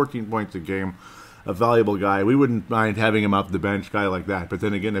about 14 points a game. A valuable guy. We wouldn't mind having him off the bench, guy like that. But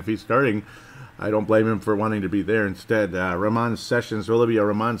then again, if he's starting, I don't blame him for wanting to be there instead. Ramon Sessions, will it be a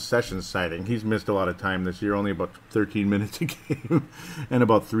Ramon Sessions sighting? He's missed a lot of time this year, only about 13 minutes a game, and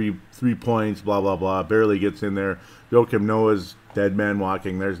about three points, blah, blah, blah. Barely gets in there. Joakim Noah's dead man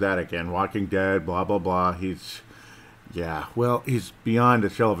walking. There's that again. Walking dead, blah, blah, blah. He's beyond a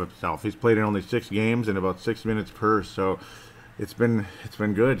shell of himself. He's played in only 6 games and about 6 minutes per, so it's been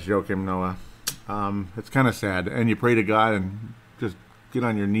good, Joakim Noah. It's kind of sad, and you pray to God and just get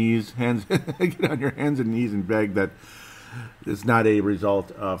on your knees, get on your hands and knees and beg that it's not a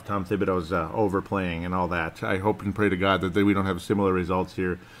result of Tom Thibodeau's overplaying and all that. I hope and pray to God that we don't have similar results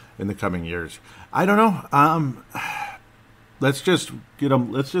here in the coming years. I don't know. Let's just get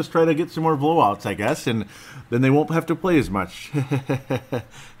them. Let's just try to get some more blowouts, I guess, and then they won't have to play as much.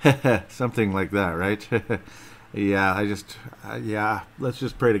 Something like that, right? Let's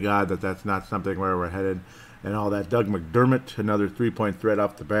just pray to God that that's not something where we're headed and all that. Doug McDermott, another 3-point threat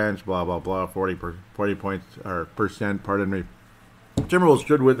off the bench, blah, blah, blah, 40 points, or percent, pardon me. Timberwolves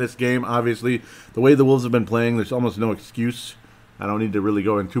should win this game, obviously. The way the Wolves have been playing, there's almost no excuse. I don't need to really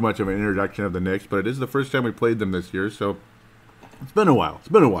go in too much of an introduction of the Knicks, but it is the first time we played them this year, so it's been a while.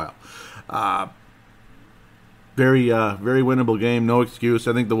 Very winnable game, no excuse.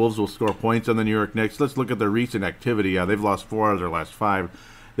 I think the Wolves will score points on the New York Knicks. Let's look at their recent activity. They've lost 4 out of their last 5.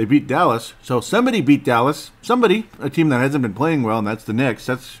 They beat Dallas, so somebody beat Dallas. Somebody, a team that hasn't been playing well, and that's the Knicks.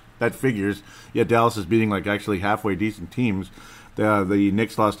 That figures. Yet Dallas is beating like actually halfway decent teams. The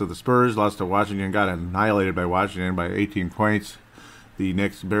Knicks lost to the Spurs, lost to Washington, got annihilated by Washington by 18 points. The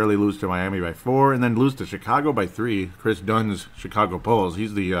Knicks barely lose to Miami by 4, and then lose to Chicago by 3. Chris Dunn's Chicago Bulls.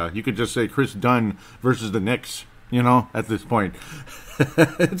 He's the you could just say Chris Dunn versus the Knicks. At this point,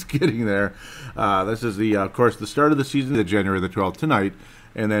 it's getting there. This is of course, the start of the season, the January the 12th tonight,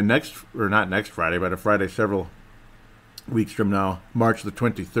 and then not next Friday, but a Friday several weeks from now, March the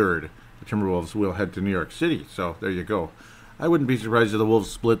 23rd, the Timberwolves will head to New York City. So there you go. I wouldn't be surprised if the Wolves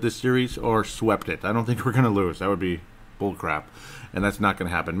split this series or swept it. I don't think we're going to lose. That would be bullcrap, and that's not going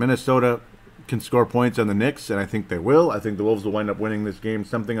to happen. Minnesota can score points on the Knicks, and I think they will. I think the Wolves will wind up winning this game,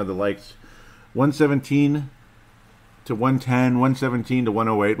 something of the likes 117 to 110, 117 to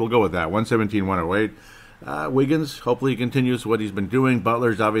 108. We'll go with that. 117, 108. Wiggins, hopefully he continues what he's been doing.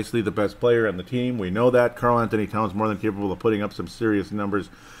 Butler's obviously the best player on the team. We know that. Karl Anthony Towns more than capable of putting up some serious numbers.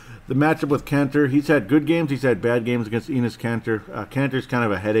 The matchup with Kanter, he's had good games. He's had bad games against Enes Kanter. Kanter's kind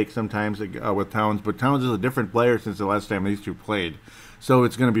of a headache sometimes with Towns, but Towns is a different player since the last time these two played. So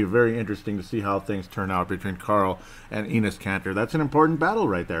it's going to be very interesting to see how things turn out between Karl and Enes Kanter. That's an important battle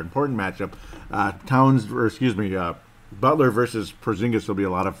right there, important matchup. Butler versus Porzingis will be a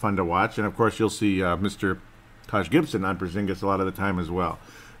lot of fun to watch, and of course you'll see Mr. Taj Gibson on Porzingis a lot of the time as well.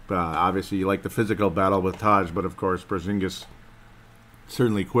 But obviously you like the physical battle with Taj, but of course Porzingis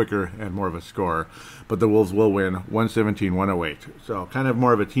certainly quicker and more of a scorer. But the Wolves will win 117-108. So kind of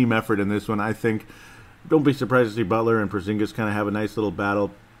more of a team effort in this one, I think. Don't be surprised to see Butler and Porzingis kind of have a nice little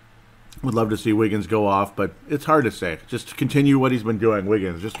battle. Would love to see Wiggins go off, but it's hard to say. Just continue what he's been doing,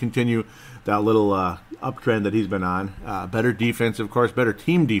 Wiggins. Just continue that little uptrend that he's been on. Better defense, of course, better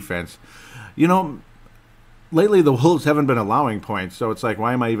team defense. Lately the Wolves haven't been allowing points, so it's like,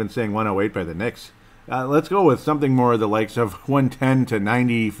 why am I even saying 108 by the Knicks? Let's go with something more the likes of 110 to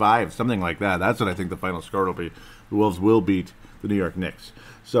 95, something like that. That's what I think the final score will be. The Wolves will beat the New York Knicks.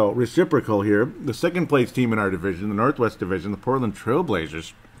 So reciprocal here. The second place team in our division, the Northwest Division, the Portland Trail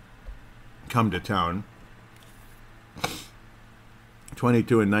Blazers, come to town.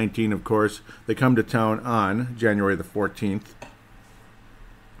 22-19, of course. They come to town on January the 14th.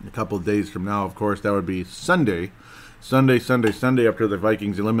 A couple of days from now, of course, that would be Sunday. Sunday after the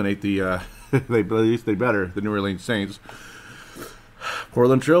Vikings eliminate the, at least they better, the New Orleans Saints.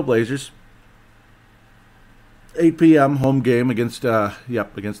 Portland Trail Blazers. 8 p.m. home game against the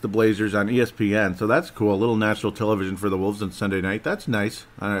Blazers on ESPN. So that's cool. A little national television for the Wolves on Sunday night. That's nice.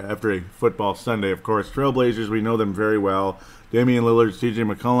 After a football Sunday, of course. Trailblazers, we know them very well. Damian Lillard, C.J.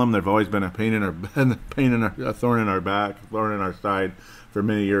 McCollum, they've always been a thorn in our back, thorn in our side for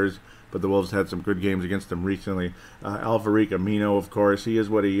many years. but the Wolves had some good games against them recently. Alfariq Amino, of course, he is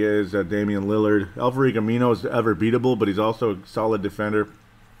what he is. Damian Lillard. Alfariq Amino is ever beatable, but he's also a solid defender.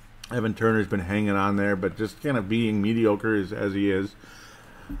 Evan Turner's been hanging on there, but just kind of being mediocre as he is.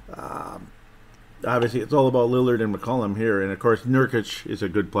 Obviously, it's all about Lillard and McCollum here. And, of course, Nurkic is a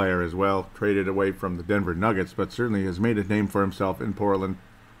good player as well, traded away from the Denver Nuggets, but certainly has made a name for himself in Portland.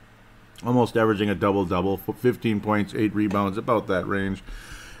 Almost averaging a double-double, 15 points, 8 rebounds, about that range.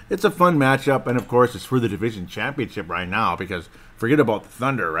 It's a fun matchup, and, of course, it's for the division championship right now because forget about the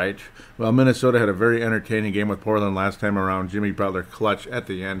Thunder, right? Well, Minnesota had a very entertaining game with Portland last time around. Jimmy Butler clutch at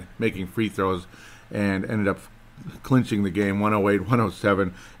the end, making free throws, and ended up clinching the game,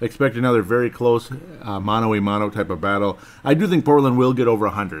 108-107. Expect another very close mano-a-mano type of battle. I do think Portland will get over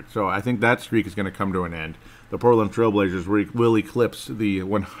 100, so I think that streak is going to come to an end. The Portland Trailblazers will eclipse the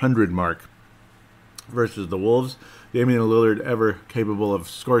 100 mark versus the Wolves. Damian Lillard, ever capable of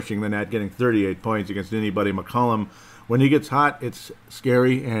scorching the net, getting 38 points against anybody. McCollum, when he gets hot, it's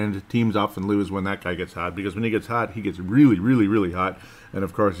scary, and teams often lose when that guy gets hot, because when he gets hot, he gets really, really, really hot. And,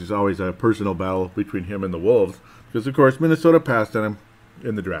 of course, there's always a personal battle between him and the Wolves, because, of course, Minnesota passed on him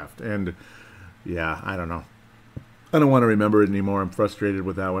in the draft. And, yeah, I don't know. I don't want to remember it anymore. I'm frustrated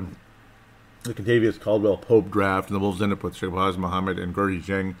with that one. The Kentavious Caldwell-Pope draft, and the Wolves end up with Shabazz Muhammad and Gordy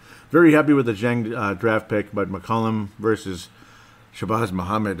Zheng. Very happy with the Zheng draft pick, but McCollum versus Shabazz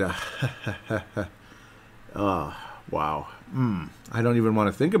Muhammad. Wow. I don't even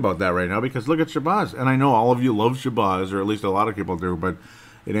want to think about that right now because look at Shabazz. And I know all of you love Shabazz, or at least a lot of people do, but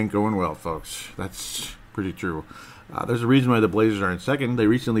it ain't going well, folks. That's pretty true. There's a reason why the Blazers are in second. They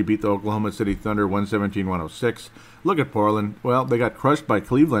recently beat the Oklahoma City Thunder 117-106. Look at Portland. Well, they got crushed by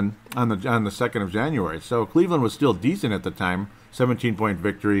Cleveland on the 2nd of January. So Cleveland was still decent at the time, 17-point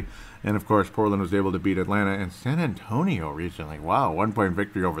victory. And, of course, Portland was able to beat Atlanta and San Antonio recently. Wow, 1-point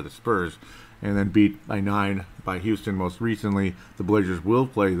victory over the Spurs. And then beat by 9 by Houston most recently. The Blazers will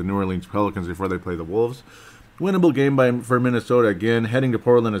play the New Orleans Pelicans before they play the Wolves. Winnable game for Minnesota again. Heading to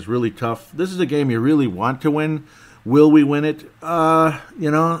Portland is really tough. This is a game you really want to win. Will we win it?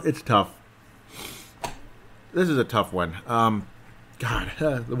 It's tough. This is a tough one.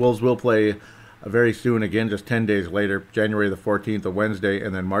 The Wolves will play very soon again, just 10 days later, January the 14th, a Wednesday,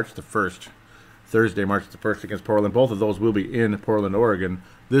 and then March the 1st, Thursday, March the 1st against Portland. Both of those will be in Portland, Oregon.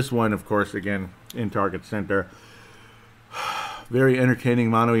 This one, of course, again, in Target Center. Very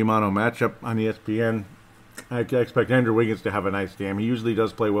entertaining mano-a-mano matchup on ESPN. I expect Andrew Wiggins to have a nice game. He usually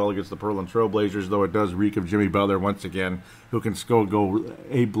does play well against the Portland Trailblazers, though it does reek of Jimmy Butler once again, who can go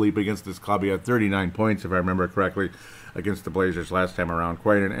ape-leap against this club. He had 39 points, if I remember correctly, against the Blazers last time around.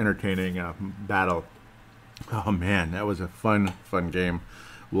 Quite an entertaining battle. Oh, man, that was a fun game.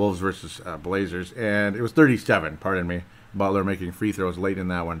 Wolves versus Blazers. And it was 37, pardon me. Butler making free throws late in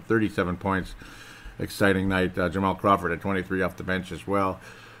that one. 37 points. Exciting night. Jamal Crawford at 23 off the bench as well.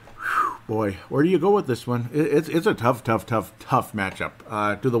 Whew, boy, where do you go with this one? It's a tough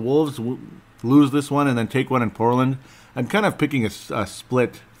matchup. Do the Wolves lose this one and then take one in Portland? I'm kind of picking a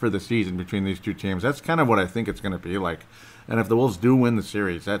split for the season between these two teams. That's kind of what I think it's going to be like. And if the Wolves do win the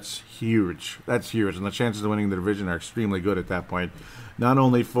series, that's huge. That's huge. And the chances of winning the division are extremely good at that point. Not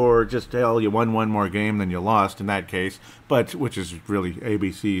only for just, you won one more game than you lost in that case, but which is really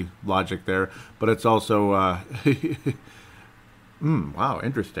ABC logic there. But it's also, wow,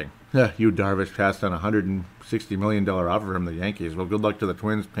 interesting. Hugh Darvish passed on a $160 million offer from the Yankees. Well, good luck to the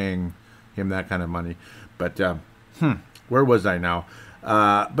Twins paying him that kind of money. But, where was I now?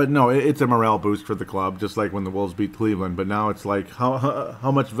 But no, it's a morale boost for the club, just like when the Wolves beat Cleveland. But now it's like,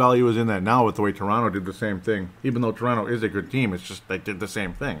 how much value is in that now with the way Toronto did the same thing? Even though Toronto is a good team, it's just they did the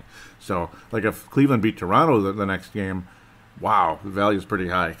same thing. So, like if Cleveland beat Toronto the next game, wow, the value is pretty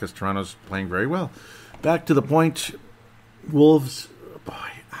high because Toronto's playing very well. Back to the point, Wolves, boy,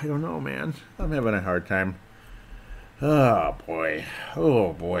 I don't know, man. I'm having a hard time. Oh, boy.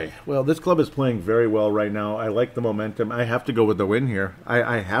 Well, this club is playing very well right now. I like the momentum. I have to go with the win here.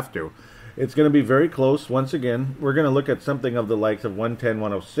 I have to. It's going to be very close once again. We're going to look at something of the likes of 110,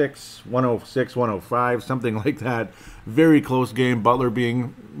 106, 106, 105, something like that. Very close game. Butler being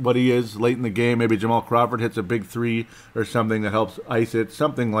what he is late in the game. Maybe Jamal Crawford hits a big three or something that helps ice it.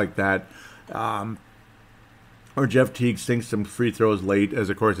 Something like that. Or Jeff Teague sinks some free throws late,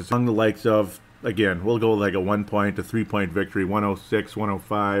 as of course it's among the likes of, again, we'll go like a 1-point to 3-point victory, 106,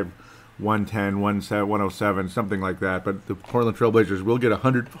 105, 110, 107, something like that. But the Portland Trailblazers will get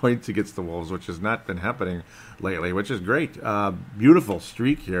 100 points against the Wolves, which has not been happening lately, which is great. Beautiful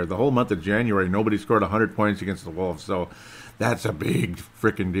streak here. The whole month of January, nobody scored 100 points against the Wolves. So That's a big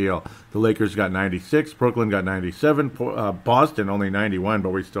freaking deal. The Lakers got 96. Brooklyn got 97. Boston only 91, but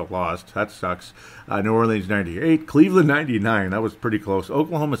we still lost. That sucks. New Orleans 98. Cleveland 99. That was pretty close.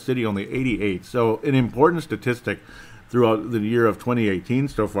 Oklahoma City only 88. So an important statistic throughout the year of 2018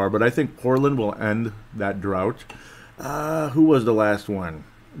 so far. But I think Portland will end that drought. Who was the last one?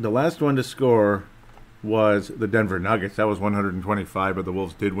 The last one to score was the Denver Nuggets. That was 125, but the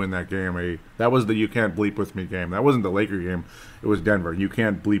Wolves did win that game. That was the You Can't Bleep With Me game. That wasn't the Laker game. It was Denver. You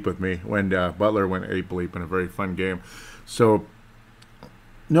Can't Bleep With Me when Butler went 8 bleep in a very fun game. So,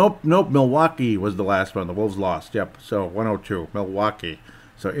 nope. Milwaukee was the last one. The Wolves lost. Yep. So, 102. Milwaukee.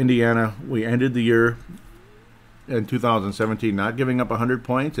 So, Indiana, we ended the year in 2017 not giving up 100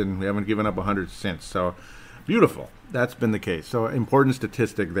 points, and we haven't given up 100 since. So, beautiful. That's been the case. So, important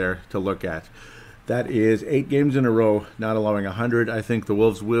statistic there to look at. That is 8 games in a row not allowing 100. I think the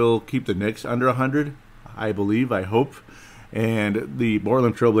Wolves will keep the Knicks under 100. I believe, I hope. And the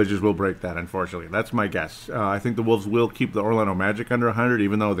Portland Trailblazers will break that, unfortunately. That's my guess. I think the Wolves will keep the Orlando Magic under 100,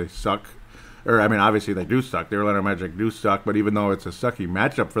 even though they suck. Obviously they do suck. The Orlando Magic do suck, but even though it's a sucky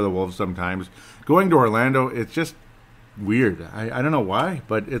matchup for the Wolves sometimes, going to Orlando, it's just weird. I don't know why,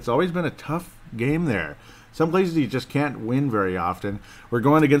 but it's always been a tough game there. Some places you just can't win very often. We're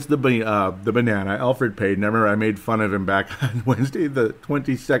going against the banana, Alfred Payton. I remember I made fun of him back on Wednesday, the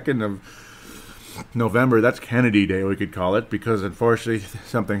 22nd of November. That's Kennedy Day, we could call it, because unfortunately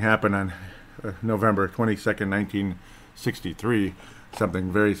something happened on November 22nd, 1963.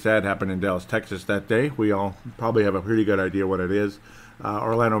 Something very sad happened in Dallas, Texas that day. We all probably have a pretty good idea what it is.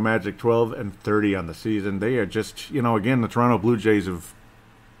 Orlando Magic 12-30 on the season. They are just, again, the Toronto Blue Jays of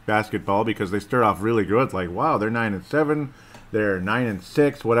basketball, because they start off really good. Like, wow, they're 9-7, they're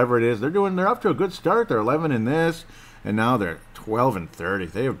 9-6, whatever it is. They're up to a good start. They're 11 in this, and now they're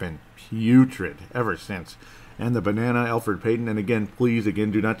 12-30. They have been putrid ever since. And the banana, Alfred Payton, and again, please,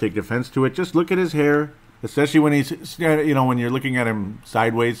 do not take offense to it. Just look at his hair, especially when he's, when you're looking at him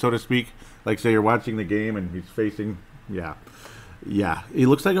sideways, so to speak. Like, say you're watching the game and he's facing, yeah, he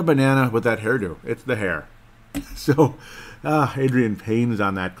looks like a banana with that hairdo. It's the hair. So, Adrian Payne's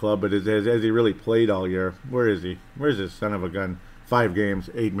on that club, but has he really played all year? Where is he? Where's this son of a gun? 5 games,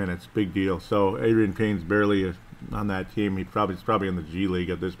 8 minutes, big deal. So Adrian Payne's barely on that team. He's probably in the G League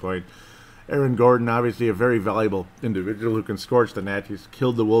at this point. Aaron Gordon, obviously a very valuable individual who can scorch the net. He's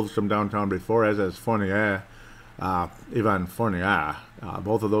killed the Wolves from downtown before, as has Fournier, Ivan Fournier.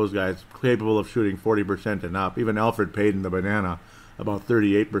 Both of those guys capable of shooting 40% and up. Even Alfred Payton, the banana, about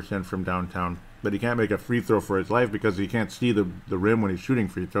 38% from downtown. But he can't make a free throw for his life because he can't see the rim when he's shooting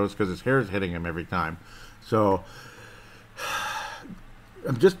free throws because his hair is hitting him every time. So,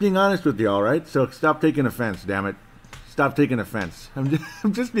 I'm just being honest with you, all right? So stop taking offense, damn it. Stop taking offense. I'm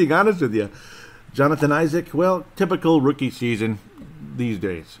just being honest with you. Jonathan Isaac, well, typical rookie season these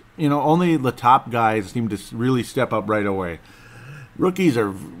days. Only the top guys seem to really step up right away. Rookies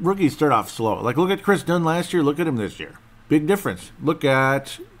start off slow. Like, look at Chris Dunn last year. Look at him this year. Big difference. Look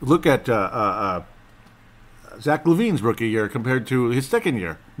at Zach LaVine's rookie year compared to his second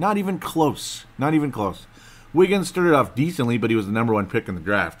year. Not even close. Wiggins started off decently, but he was the number 1 pick in the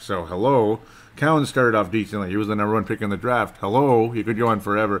draft. So, hello. Cowan started off decently. He was the number 1 pick in the draft. Hello. You could go on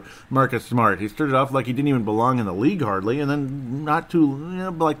forever. Marcus Smart. He started off like he didn't even belong in the league hardly, and then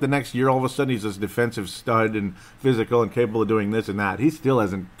like the next year, all of a sudden he's this defensive stud and physical and capable of doing this and that. He still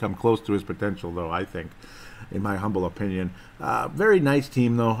hasn't come close to his potential, though, I think, in my humble opinion. Very nice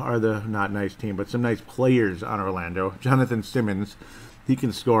team, though, not nice team, but some nice players on Orlando. Jonathan Simmons, he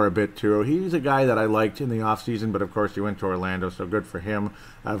can score a bit, too. He's a guy that I liked in the offseason, but of course he went to Orlando, so good for him.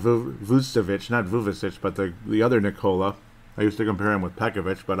 Vucevic, not Vuvicic, but the other Nikola. I used to compare him with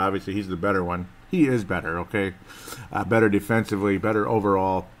Pekovic, but obviously he's the better one. He is better, okay? Better defensively, better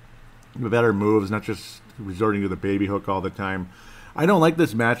overall, better moves, not just resorting to the baby hook all the time. I don't like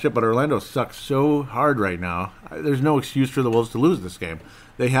this matchup, but Orlando sucks so hard right now. There's no excuse for the Wolves to lose this game.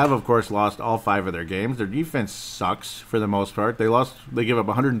 They have, of course, lost all 5 of their games. Their defense sucks for the most part. They give up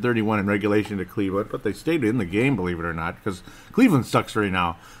 131 in regulation to Cleveland, but they stayed in the game, believe it or not, because Cleveland sucks right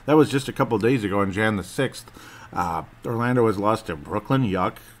now. That was just a couple days ago on Jan the 6th. Orlando has lost to Brooklyn,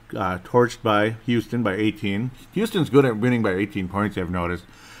 yuck. Torched by Houston by 18. Houston's good at winning by 18 points, I've noticed.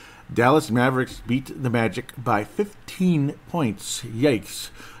 Dallas Mavericks beat the Magic by 15 points. Yikes.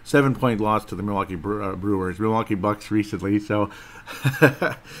 7-point loss to the Milwaukee Brewers. Milwaukee Bucks recently, so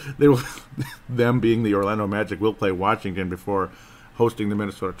them being the Orlando Magic will play Washington before hosting the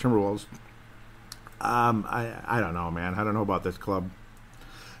Minnesota Timberwolves. I don't know, man. I don't know about this club.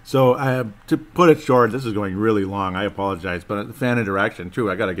 So to put it short, this is going really long. I apologize, but fan interaction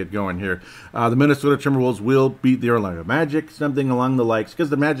too. I got to get going here. The Minnesota Timberwolves will beat the Orlando Magic, something along the likes, because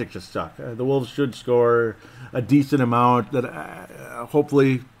the Magic just suck. The Wolves should score a decent amount. That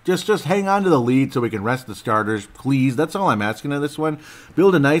hopefully just hang on to the lead so we can rest the starters, please. That's all I'm asking of this one.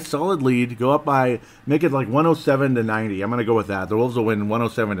 Build a nice solid lead. Go up by, make it like 107-90. I'm gonna go with that. The Wolves will win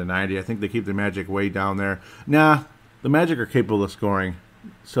 107-90. I think they keep the Magic way down there. Nah, the Magic are capable of scoring.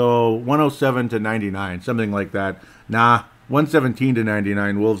 So 107-99, something like that. Nah,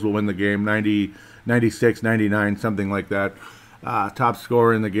 117-99. Wolves will win the game. 90, 96, 99, something like that. Top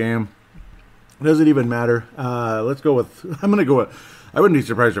scorer in the game. Doesn't even matter. Let's go with. I'm gonna go with. I wouldn't be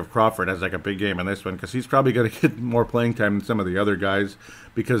surprised if Crawford has like a big game in this one because he's probably going to get more playing time than some of the other guys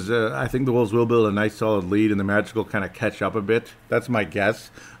because I think the Wolves will build a nice solid lead and the Magic will kind of catch up a bit. That's my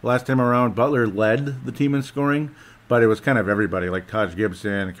guess. Last time around, Butler led the team in scoring, but it was kind of everybody like Taj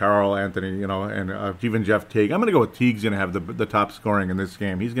Gibson, Carl Anthony, and even Jeff Teague. I'm going to go with Teague's going to have the top scoring in this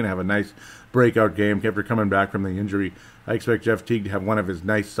game. He's going to have a nice breakout game after coming back from the injury. I expect Jeff Teague to have one of his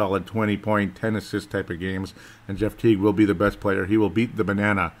nice, solid 20-point, 10-assist type of games, and Jeff Teague will be the best player. He will beat the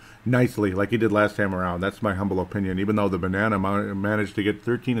Banana nicely like he did last time around. That's my humble opinion, even though the Banana managed to get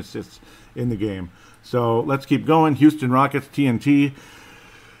 13 assists in the game. So let's keep going. Houston Rockets, TNT.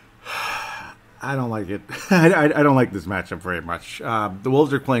 I don't like it. I don't like this matchup very much. The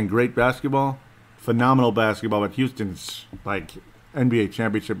Wolves are playing great basketball, phenomenal basketball, but Houston's like NBA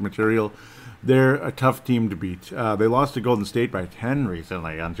championship material. They're a tough team to beat. They lost to Golden State by 10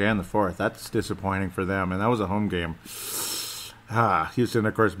 recently on Jan the 4th. That's disappointing for them, and that was a home game. Houston,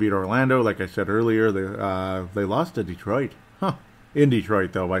 of course, beat Orlando. Like I said earlier, they lost to Detroit. In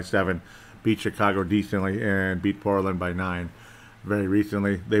Detroit, though, by 7. Beat Chicago decently and beat Portland by 9 very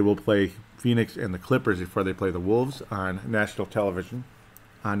recently. They will play Phoenix and the Clippers before they play the Wolves on national television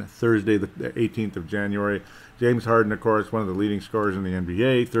on Thursday, the 18th of January. James Harden, of course, one of the leading scorers in the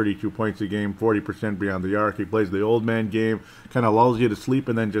NBA, 32 points a game, 40% beyond the arc. He plays the old man game, kind of lulls you to sleep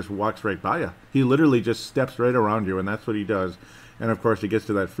and then just walks right by you. He literally just steps right around you, and that's what he does. And, of course, he gets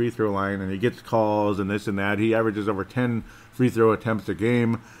to that free throw line, and he gets calls and this and that. He averages over 10 free throw attempts a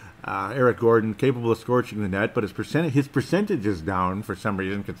game. Eric Gordon, capable of scorching the net, but his percentage is down for some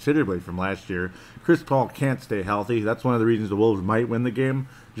reason considerably from last year. Chris Paul can't stay healthy. That's one of the reasons the Wolves might win the game.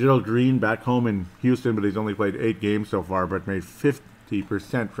 Gerald Green back home in Houston, but he's only played 8 games so far, but made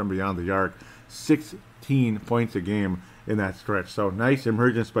 50% from beyond the arc, 16 points a game in that stretch. So nice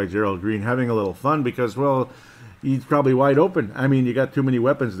emergence by Gerald Green, having a little fun because, well, he's probably wide open. I mean, you got too many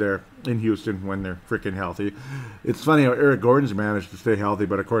weapons there in Houston when they're freaking healthy. It's funny how Eric Gordon's managed to stay healthy,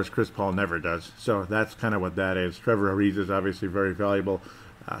 but of course Chris Paul never does. So that's kind of what that is. Trevor Ariza is obviously very valuable.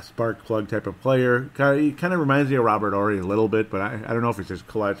 Spark plug type of player. He kind of reminds me of Robert Horry a little bit, but I don't know if he's as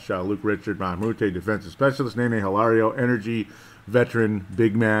clutch. Luke Richard, Mahmoute, defensive specialist, Nene Hilario, energy, veteran,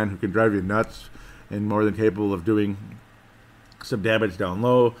 big man who can drive you nuts and more than capable of doing some damage down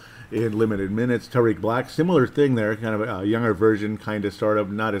low in limited minutes. Tariq Black, similar thing there, kind of a younger version, kind of, sort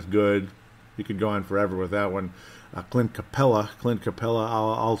of, not as good. You could go on forever with that one. Clint Capella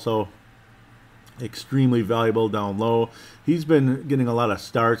also extremely valuable down low. He's been getting a lot of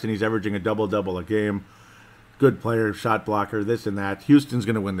starts, and he's averaging a double-double a game. Good player, shot blocker, this and that. Houston's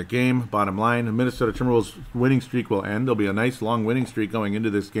going to win the game, bottom line. The Minnesota Timberwolves winning streak will end. There'll be a nice long winning streak going into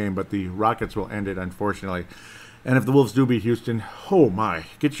this game, but the Rockets will end it, unfortunately. And if the Wolves do beat Houston, oh my,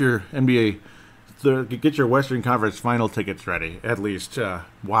 get your get your Western Conference final tickets ready, at least.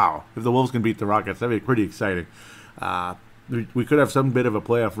 Wow. If the Wolves can beat the Rockets, that'd be pretty exciting. We could have some bit of a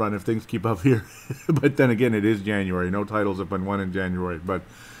playoff run if things keep up here. But then again, it is January. No titles have been won in January. But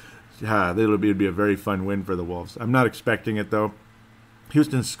it'd be a very fun win for the Wolves. I'm not expecting it, though.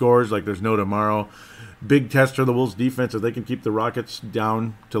 Houston scores like there's no tomorrow. Big test for the Wolves defense. If they can keep the Rockets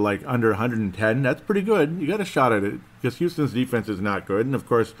down to like under 110, that's pretty good. You got a shot at it because Houston's defense is not good. And, of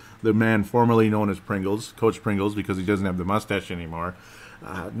course, the man formerly known as Pringles, Coach Pringles, because he doesn't have the mustache anymore,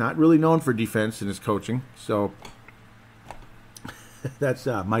 not really known for defense in his coaching. So that's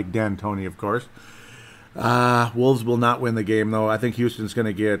Mike D'Antoni, of course. Wolves will not win the game, though. I think Houston's going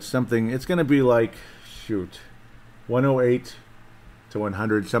to get something. It's going to be like, 108 to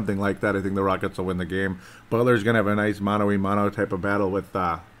 100, something like that. I think the Rockets will win the game. Butler's going to have a nice mano-a-mano type of battle with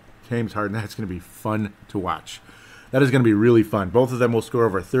James Harden. That's going to be fun to watch. That is going to be really fun. Both of them will score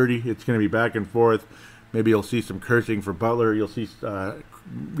over 30. It's going to be back and forth. Maybe you'll see some cursing for Butler. You'll see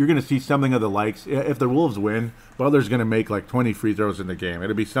you're going to see something of the likes. If the Wolves win, Butler's going to make like 20 free throws in the game.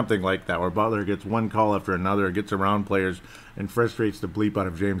 It'll be something like that, where Butler gets one call after another, gets around players, and frustrates the bleep out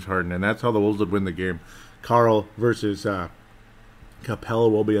of James Harden. And that's how the Wolves would win the game. Carl versus Capella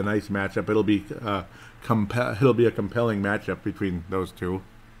will be a nice matchup. It'll be it'll be a compelling matchup between those two.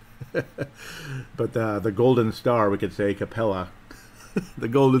 But the golden star, we could say, Capella, the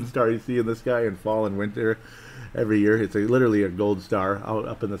golden star you see in the sky in fall and winter every year. It's literally a gold star out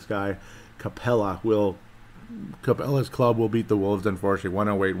up in the sky. Capella's club will beat the Wolves, unfortunately,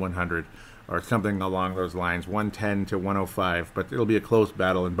 108-100, or something along those lines, 110-105. But it'll be a close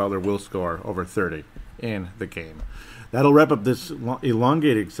battle, and Butler will score over 30 in the game. That'll wrap up this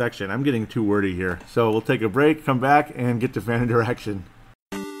elongated section. I'm getting too wordy here. So we'll take a break, come back, and get to fan interaction.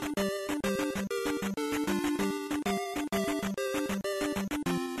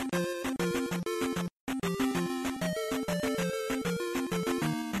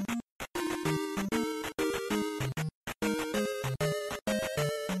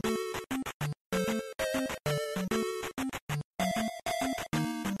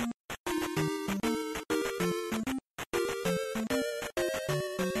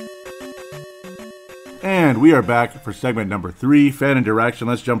 And we are back for segment number 3, fan interaction.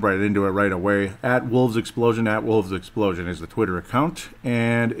 Let's jump right into it right away. At Wolves Explosion is the Twitter account.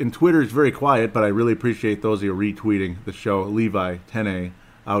 And in Twitter, it's very quiet, but I really appreciate those of you retweeting the show. Levi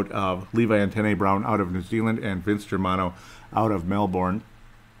and Tene Brown out of New Zealand, and Vince Germano out of Melbourne.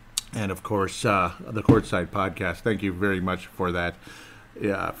 And of course, the Courtside Podcast. Thank you very much for that.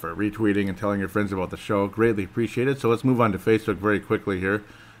 Yeah, for retweeting and telling your friends about the show. Greatly appreciate it. So let's move on to Facebook very quickly here.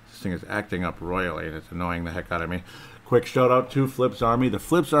 This thing is acting up royally, and it's annoying the heck out of me. Quick shout out to Flips Army, the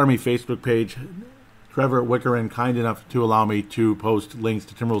Flips Army Facebook page. Trevor Wickerin, kind enough to allow me to post links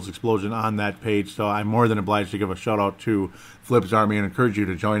to Timberwolves Explosion on that page, so I'm more than obliged to give a shout out to Flips Army and encourage you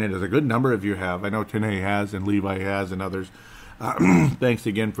to join it. As a good number of you have. I know Tene has, and Levi has, and others. Thanks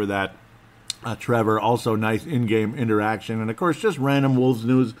again for that. Trevor, also nice in-game interaction, and of course just random Wolves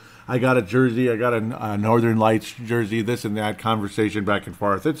news. I got a jersey, I got a Northern Lights jersey, this and that, conversation back and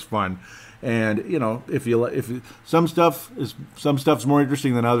forth. It's fun, and you know, if some stuff's more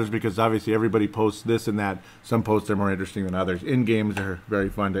interesting than others, because obviously everybody posts this and that. Some posts are more interesting than others. In games are very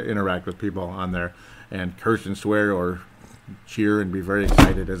fun to interact with people on there and curse and swear or cheer and be very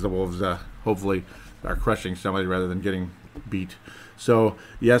excited as the Wolves hopefully are crushing somebody rather than getting beat. So,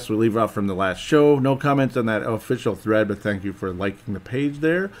 yes, we leave off from the last show. No comments on that official thread, but thank you for liking the page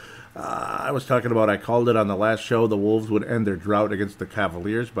there. I was talking about, I called it on the last show, the Wolves would end their drought against the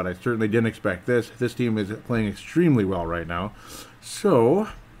Cavaliers, but I certainly didn't expect this. This team is playing extremely well right now. So,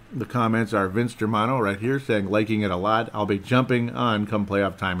 the comments are Vince Germano right here saying, liking it a lot. I'll be jumping on come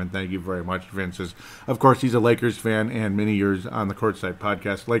playoff time, and thank you very much, Vince. Of course, he's a Lakers fan and many years on the Courtside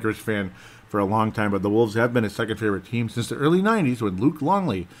Podcast. Lakers fan for a long time, but the Wolves have been his second favorite team since the early 90s when Luke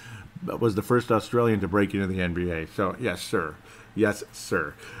Longley was the first Australian to break into the NBA. So, yes, sir. Yes,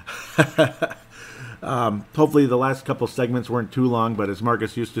 sir. Hopefully the last couple segments weren't too long, but as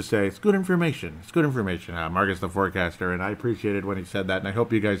Marcus used to say, it's good information. It's good information. Marcus the forecaster, and I appreciated when he said that, and I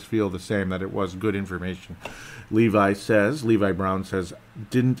hope you guys feel the same, that it was good information. Levi Brown says,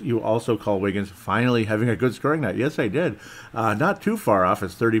 didn't you also call Wiggins finally having a good scoring night? Yes, I did. Not too far off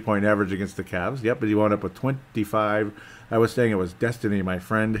his 30-point average against the Cavs. Yep, but he wound up with 25. I was saying it was destiny, my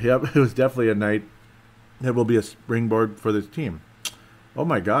friend. Yep, it was definitely a night that will be a springboard for this team. Oh,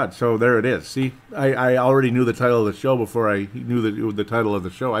 my God. So there it is. See, I already knew the title of the show before I knew the title of the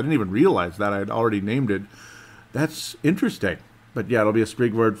show. I didn't even realize that I had already named it. That's interesting. But, yeah, it'll be a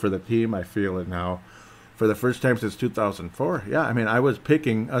springboard for the team. I feel it now. For the first time since 2004. Yeah, I mean, I was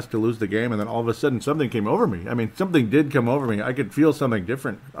picking us to lose the game, and then all of a sudden something came over me. I mean, something did come over me. I could feel something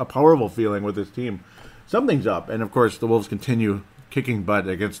different, a powerful feeling with this team. Something's up. And, of course, the Wolves continue kicking butt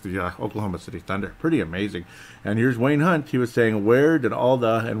against the Oklahoma City Thunder. Pretty amazing. And here's Wayne Hunt. He was saying,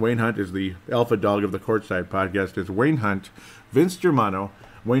 and Wayne Hunt is the alpha dog of the Courtside Podcast, is Wayne Hunt, Vince Germano,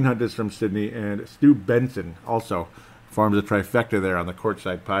 Wayne Hunt is from Sydney, and Stu Benson also forms a trifecta there on the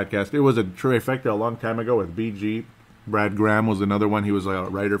Courtside Podcast. It was a trifecta a long time ago with BG. Brad Graham was another one. He was a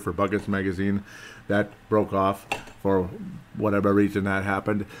writer for Buckets Magazine. That broke off for whatever reason that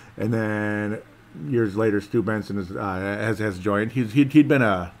happened. And then years later, Stu Benson has joined. He'd been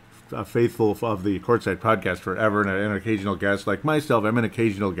a faithful of the Courtside Podcast forever, and an occasional guest. Like myself, I'm an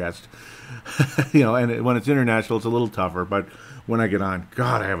occasional guest. And when it's international, it's a little tougher. But when I get on,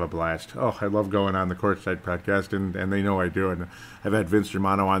 God, I have a blast. Oh, I love going on the Courtside Podcast, and they know I do. And I've had Vince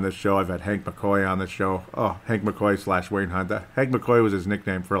Germano on this show. I've had Hank McCoy on this show. Oh, Hank McCoy / Wayne Hunt. Hank McCoy was his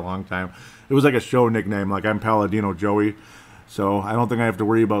nickname for a long time. It was like a show nickname, like I'm Paladino Joey. So I don't think I have to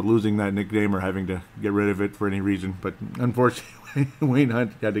worry about losing that nickname or having to get rid of it for any reason. But unfortunately, Wayne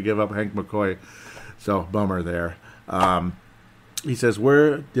Hunt had to give up Hank McCoy. So bummer there. He says,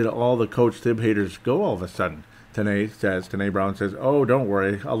 where did all the Coach Thib haters go all of a sudden? Tanae Brown says, oh, don't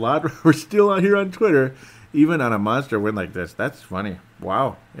worry. A lot we're still out here on Twitter, even on a monster win like this. That's funny.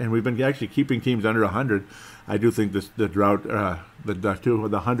 Wow. And we've been actually keeping teams under 100. I do think the drought, the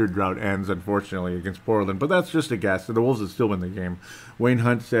 100 drought ends, unfortunately, against Portland. But that's just a guess. The Wolves will still win the game. Wayne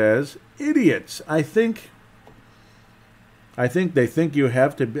Hunt says, idiots. I think they think you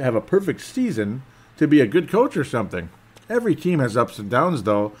have to have a perfect season to be a good coach or something. Every team has ups and downs,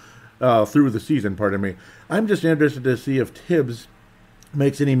 though, through the season, pardon me. I'm just interested to see if Tibbs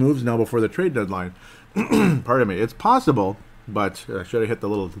makes any moves now before the trade deadline. Pardon me. It's possible, but should have hit the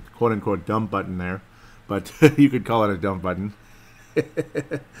little quote-unquote dump button there. But you could call it a dump button.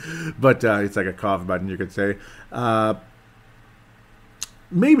 But it's like a cough button, you could say.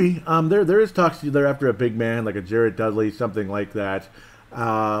 Maybe. There is talks there after a big man, like a Jared Dudley, something like that.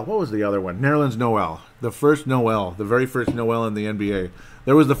 What was the other one? Nerlens Noel. The first Noel. The very first Noel in the NBA.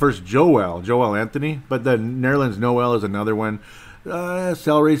 There was the first Joel Anthony. But then Nerlens Noel is another one.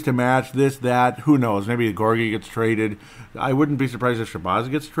 Salaries to match, this, that. Who knows? Maybe Gorgie gets traded. I wouldn't be surprised if Shabazz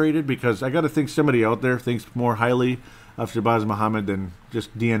gets traded, because I got to think somebody out there thinks more highly of Shabazz Muhammad than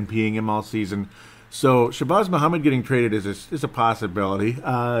just DNPing him all season. So Shabazz Muhammad getting traded is a possibility.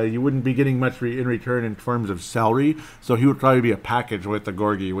 You wouldn't be getting much in return in terms of salary, so he would probably be a package with the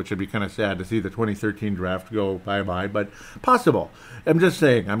Gorgie, which would be kind of sad to see the 2013 draft go bye-bye, but possible. I'm just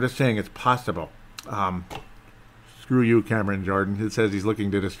saying it's possible. Screw you, Cameron Jordan. It says he's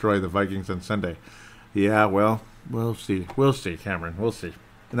looking to destroy the Vikings on Sunday. Yeah, well, we'll see. We'll see, Cameron. We'll see.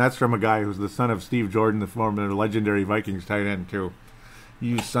 And that's from a guy who's the son of Steve Jordan, the former legendary Vikings tight end, too.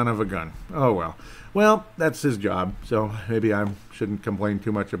 You son of a gun. Oh, well. Well, that's his job, so maybe I shouldn't complain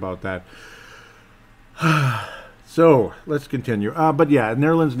too much about that. So, let's continue. But yeah,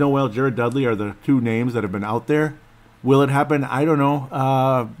 Nerlens Noel, Jared Dudley are the two names that have been out there. Will it happen? I don't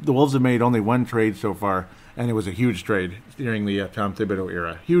know. The Wolves have made only one trade so far, and it was a huge trade during the Tom Thibodeau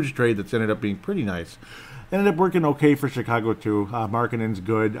era. Huge trade that's ended up being pretty nice. Ended up working okay for Chicago, too. Markkanen's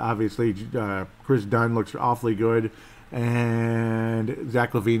good. Obviously, Chris Dunn looks awfully good. And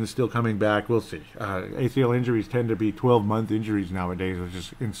Zach LaVine is still coming back. We'll see. ACL injuries tend to be 12-month injuries nowadays, which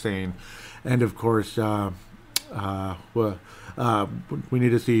is insane. And, of course, we need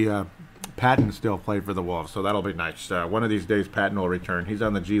to see Patton still play for the Wolves, so that'll be nice. One of these days, Patton will return. He's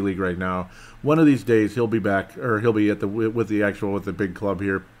on the G League right now. One of these days, he'll be back, or he'll be at with the big club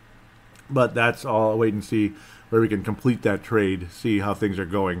here. But that's all. Wait and see where we can complete that trade, see how things are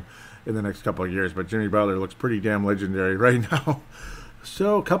going in the next couple of years. But Jimmy Butler looks pretty damn legendary right now.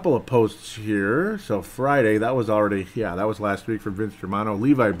 So a couple of posts here. So Friday, that was last week from Vince Germano.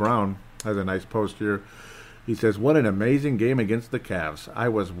 Levi Brown has a nice post here. He says, what an amazing game against the Cavs. I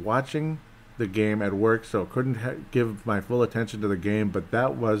was watching the game at work, so couldn't give my full attention to the game, but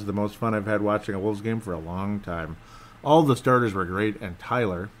that was the most fun I've had watching a Wolves game for a long time. All the starters were great, and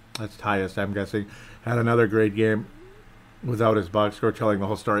Tyler, that's Tyus, I'm guessing, had another great game without his box score telling the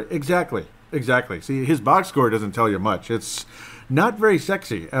whole story. Exactly. See, his box score doesn't tell you much. It's not very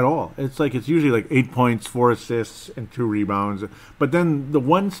sexy at all. It's usually like 8 points, 4 assists, and 2 rebounds. But then the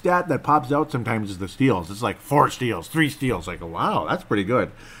one stat that pops out sometimes is the steals. It's like 4 steals, 3 steals. Like, wow, that's pretty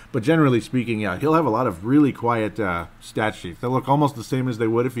good. But generally speaking, yeah, he'll have a lot of really quiet stat sheets. They'll look almost the same as they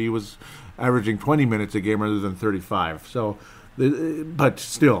would if he was averaging 20 minutes a game rather than 35. So, but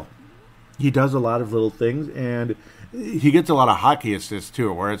still, he does a lot of little things, and he gets a lot of hockey assists,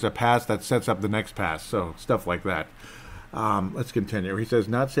 too, where it's a pass that sets up the next pass, so stuff like that. Let's continue. He says,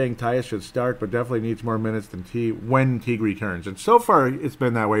 not saying Tyus should start, but definitely needs more minutes than Teague when Teague returns. And so far, it's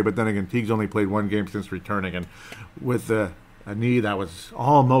been that way, but then again, Teague's only played 1 game since returning, and with a knee that was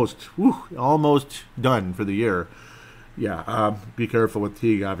almost done for the year. Yeah, be careful with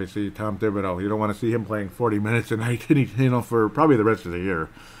Teague, obviously. Tom Thibodeau, you don't want to see him playing 40 minutes a night, for probably the rest of the year.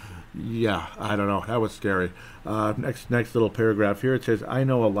 Yeah, I don't know. That was scary. Next little paragraph here. It says, I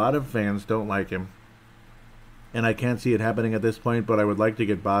know a lot of fans don't like him, and I can't see it happening at this point, but I would like to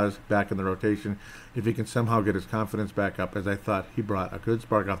get Boz back in the rotation if he can somehow get his confidence back up, as I thought he brought a good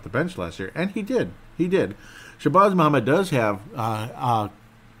spark off the bench last year. And he did. Shabazz Muhammad does have,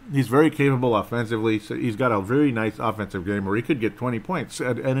 he's very capable offensively, so he's got a very nice offensive game where he could get 20 points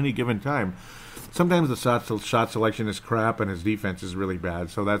at any given time. Sometimes the shot selection is crap and his defense is really bad,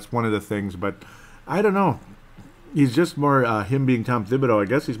 so that's one of the things. But I don't know. He's just more him being Tom Thibodeau. I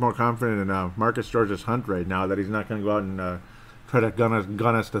guess he's more confident in Marcus George's Hunt right now, that he's not going to go out and try to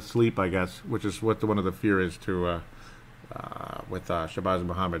gun us to sleep, I guess, which is what one of the fear is to with Shabazz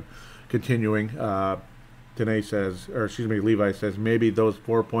Muhammad. Continuing, Levi says, maybe those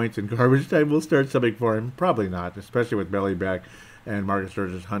 4 points in garbage time will start something for him. Probably not, especially with Belly back and Marcus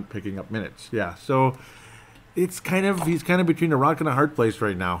George's Hunt picking up minutes. Yeah, so he's kind of between a rock and a hard place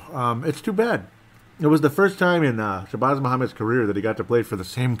right now. It's too bad. It was the first time in Shabazz Muhammad's career that he got to play for the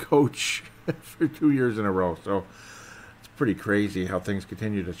same coach for 2 years in a row. So it's pretty crazy how things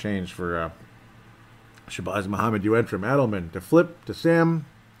continue to change for Shabazz Muhammad. You went from Adelman to Flip to Sam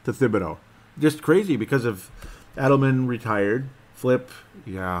to Thibodeau. Just crazy because of Adelman retired. Flip,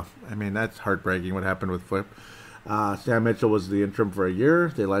 yeah, I mean, that's heartbreaking what happened with Flip. Sam Mitchell was the interim for a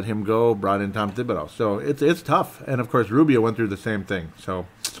year. They let him go, brought in Tom Thibodeau. So it's tough. And, of course, Rubio went through the same thing. So,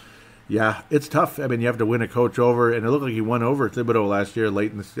 yeah, it's tough. I mean, you have to win a coach over. And it looked like he won over Thibodeau last year,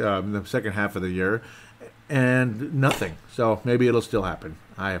 late in the second half of the year. And nothing. So maybe it'll still happen.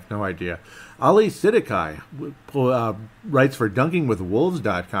 I have no idea. Ali Sidikai writes for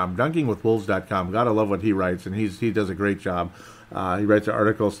dunkingwithwolves.com. Dunkingwithwolves.com. Gotta love what he writes, and he does a great job. He writes an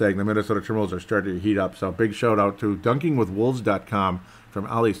article saying the Minnesota Timberwolves are starting to heat up. So big shout out to dunkingwithwolves.com from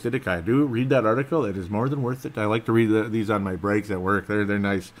Ali Sidikai. Do read that article. It is more than worth it. I like to read these on my breaks at work. They're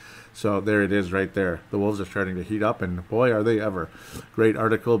nice. So there it is right there. The Wolves are starting to heat up, and boy, are they ever. Great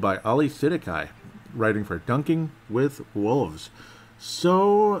article by Ali Sidikai, writing for Dunking with Wolves.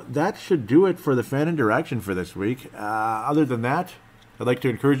 So that should do it for the fan interaction for this week. Other than that, I'd like to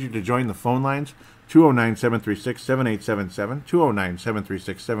encourage you to join the phone lines, 209-736-7877,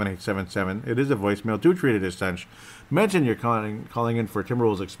 209-736-7877. It is a voicemail. Do treat it as such. Mention you're calling in for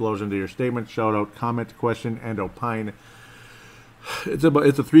Timberwolves Explosion to your statement, shout out, comment, question, and opine. It's a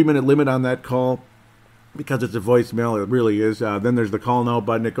 3-minute limit on that call. Because it's a voicemail, it really is. Then there's the call now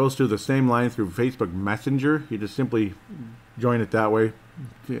button. It goes through the same line through Facebook Messenger. You just simply join it that way.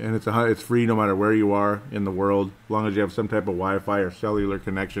 And it's free no matter where you are in the world, as long as you have some type of Wi-Fi or cellular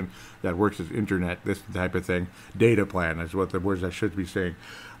connection that works as internet, this type of thing. Data plan is what the words I should be saying.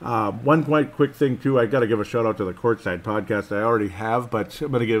 One quite quick thing, too. I got to give a shout-out to the Courtside podcast. I already have, but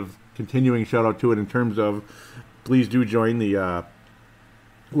I'm going to give continuing shout-out to it in terms of please do join the...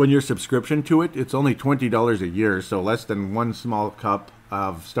 when your subscription to it, it's only $20 a year, so less than one small cup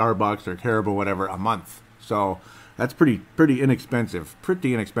of Starbucks or Caribou, whatever, a month. So that's pretty inexpensive.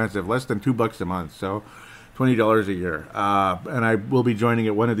 Pretty inexpensive, less than $2 a month. So $20 a year. And I will be joining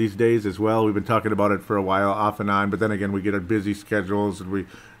it one of these days as well. We've been talking about it for a while, off and on. But then again, we get our busy schedules and we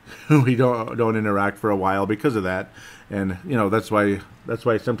don't interact for a while because of that. And that's why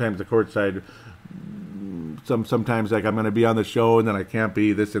sometimes the Courtside. Sometimes like I'm going to be on the show and then I can't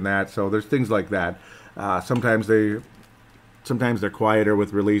be, this and that. So there's things like that. Sometimes they're quieter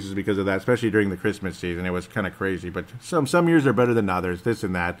with releases because of that, especially during the Christmas season. It was kind of crazy, but some years are better than others, this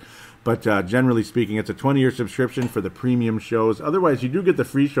and that. But generally speaking, it's a 20-year subscription for the premium shows. Otherwise, you do get the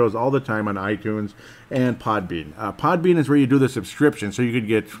free shows all the time on iTunes and Podbean. Podbean is where you do the subscription, so you could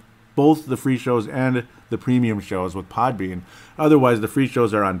get both the free shows and the premium shows with Podbean. Otherwise, the free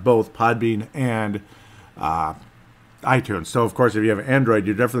shows are on both Podbean and iTunes. So, of course, if you have Android,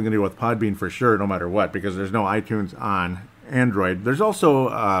 you're definitely going to go with Podbean for sure, no matter what, because there's no iTunes on Android. There's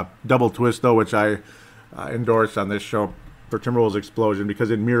also Double Twist, though, which I endorse on this show for Timberwolves Explosion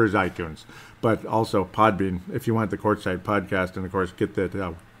because it mirrors iTunes. But also Podbean, if you want the Courtside podcast, and, of course, get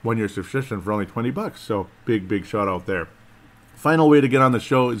that one-year subscription for only $20. So, big shout out there. Final way to get on the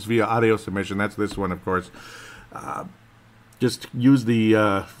show is via audio submission. That's this one, of course. Just use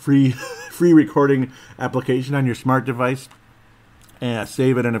the free recording application on your smart device and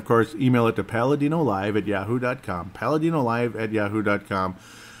save it, and of course email it to paladinolive@yahoo.com, paladinolive@yahoo.com,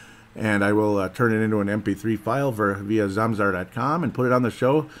 and I will turn it into an MP3 file via zamzar.com and put it on the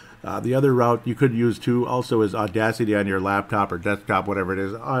show. The other route you could use too also is Audacity on your laptop or desktop, whatever it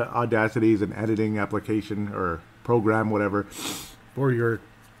is. Audacity is an editing application or program, whatever, for your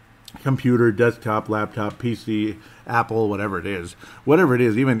computer, desktop, laptop, PC, Apple, whatever it is,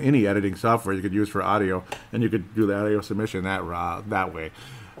 even any editing software you could use for audio, and you could do the audio submission that way.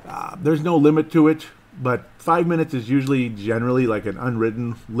 There's no limit to it, but 5 minutes is generally like an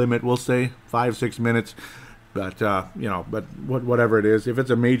unwritten limit, we'll say 5-6 minutes, but whatever it is, if it's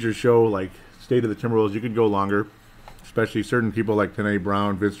a major show like State of the Timberwolves, you could go longer, especially certain people like Tanae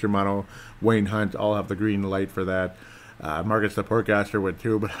Brown, Vince Germano, Wayne Hunt all have the green light for that. Marcus the Portcaster would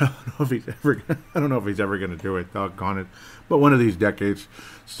too, but I don't know if he's ever going to do it. Doggone it. But one of these decades.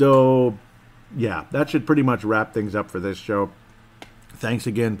 So, yeah, that should pretty much wrap things up for this show. Thanks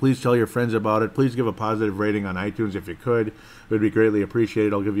again. Please tell your friends about it. Please give a positive rating on iTunes if you could. It would be greatly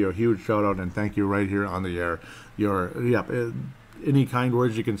appreciated. I'll give you a huge shout out and thank you right here on the air. Any kind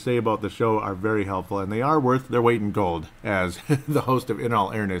words you can say about the show are very helpful, and they are worth their weight in gold, as the host of In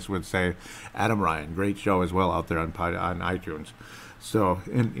All Airness would say, Adam Ryan. Great show as well out there on iTunes. So,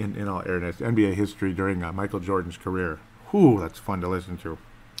 in all airness, NBA history during Michael Jordan's career. Whew, that's fun to listen to.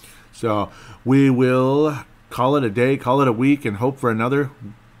 So, we will call it a day, call it a week, and hope for another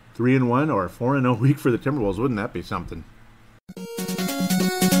 3-1 or 4-0 week for the Timberwolves. Wouldn't that be something?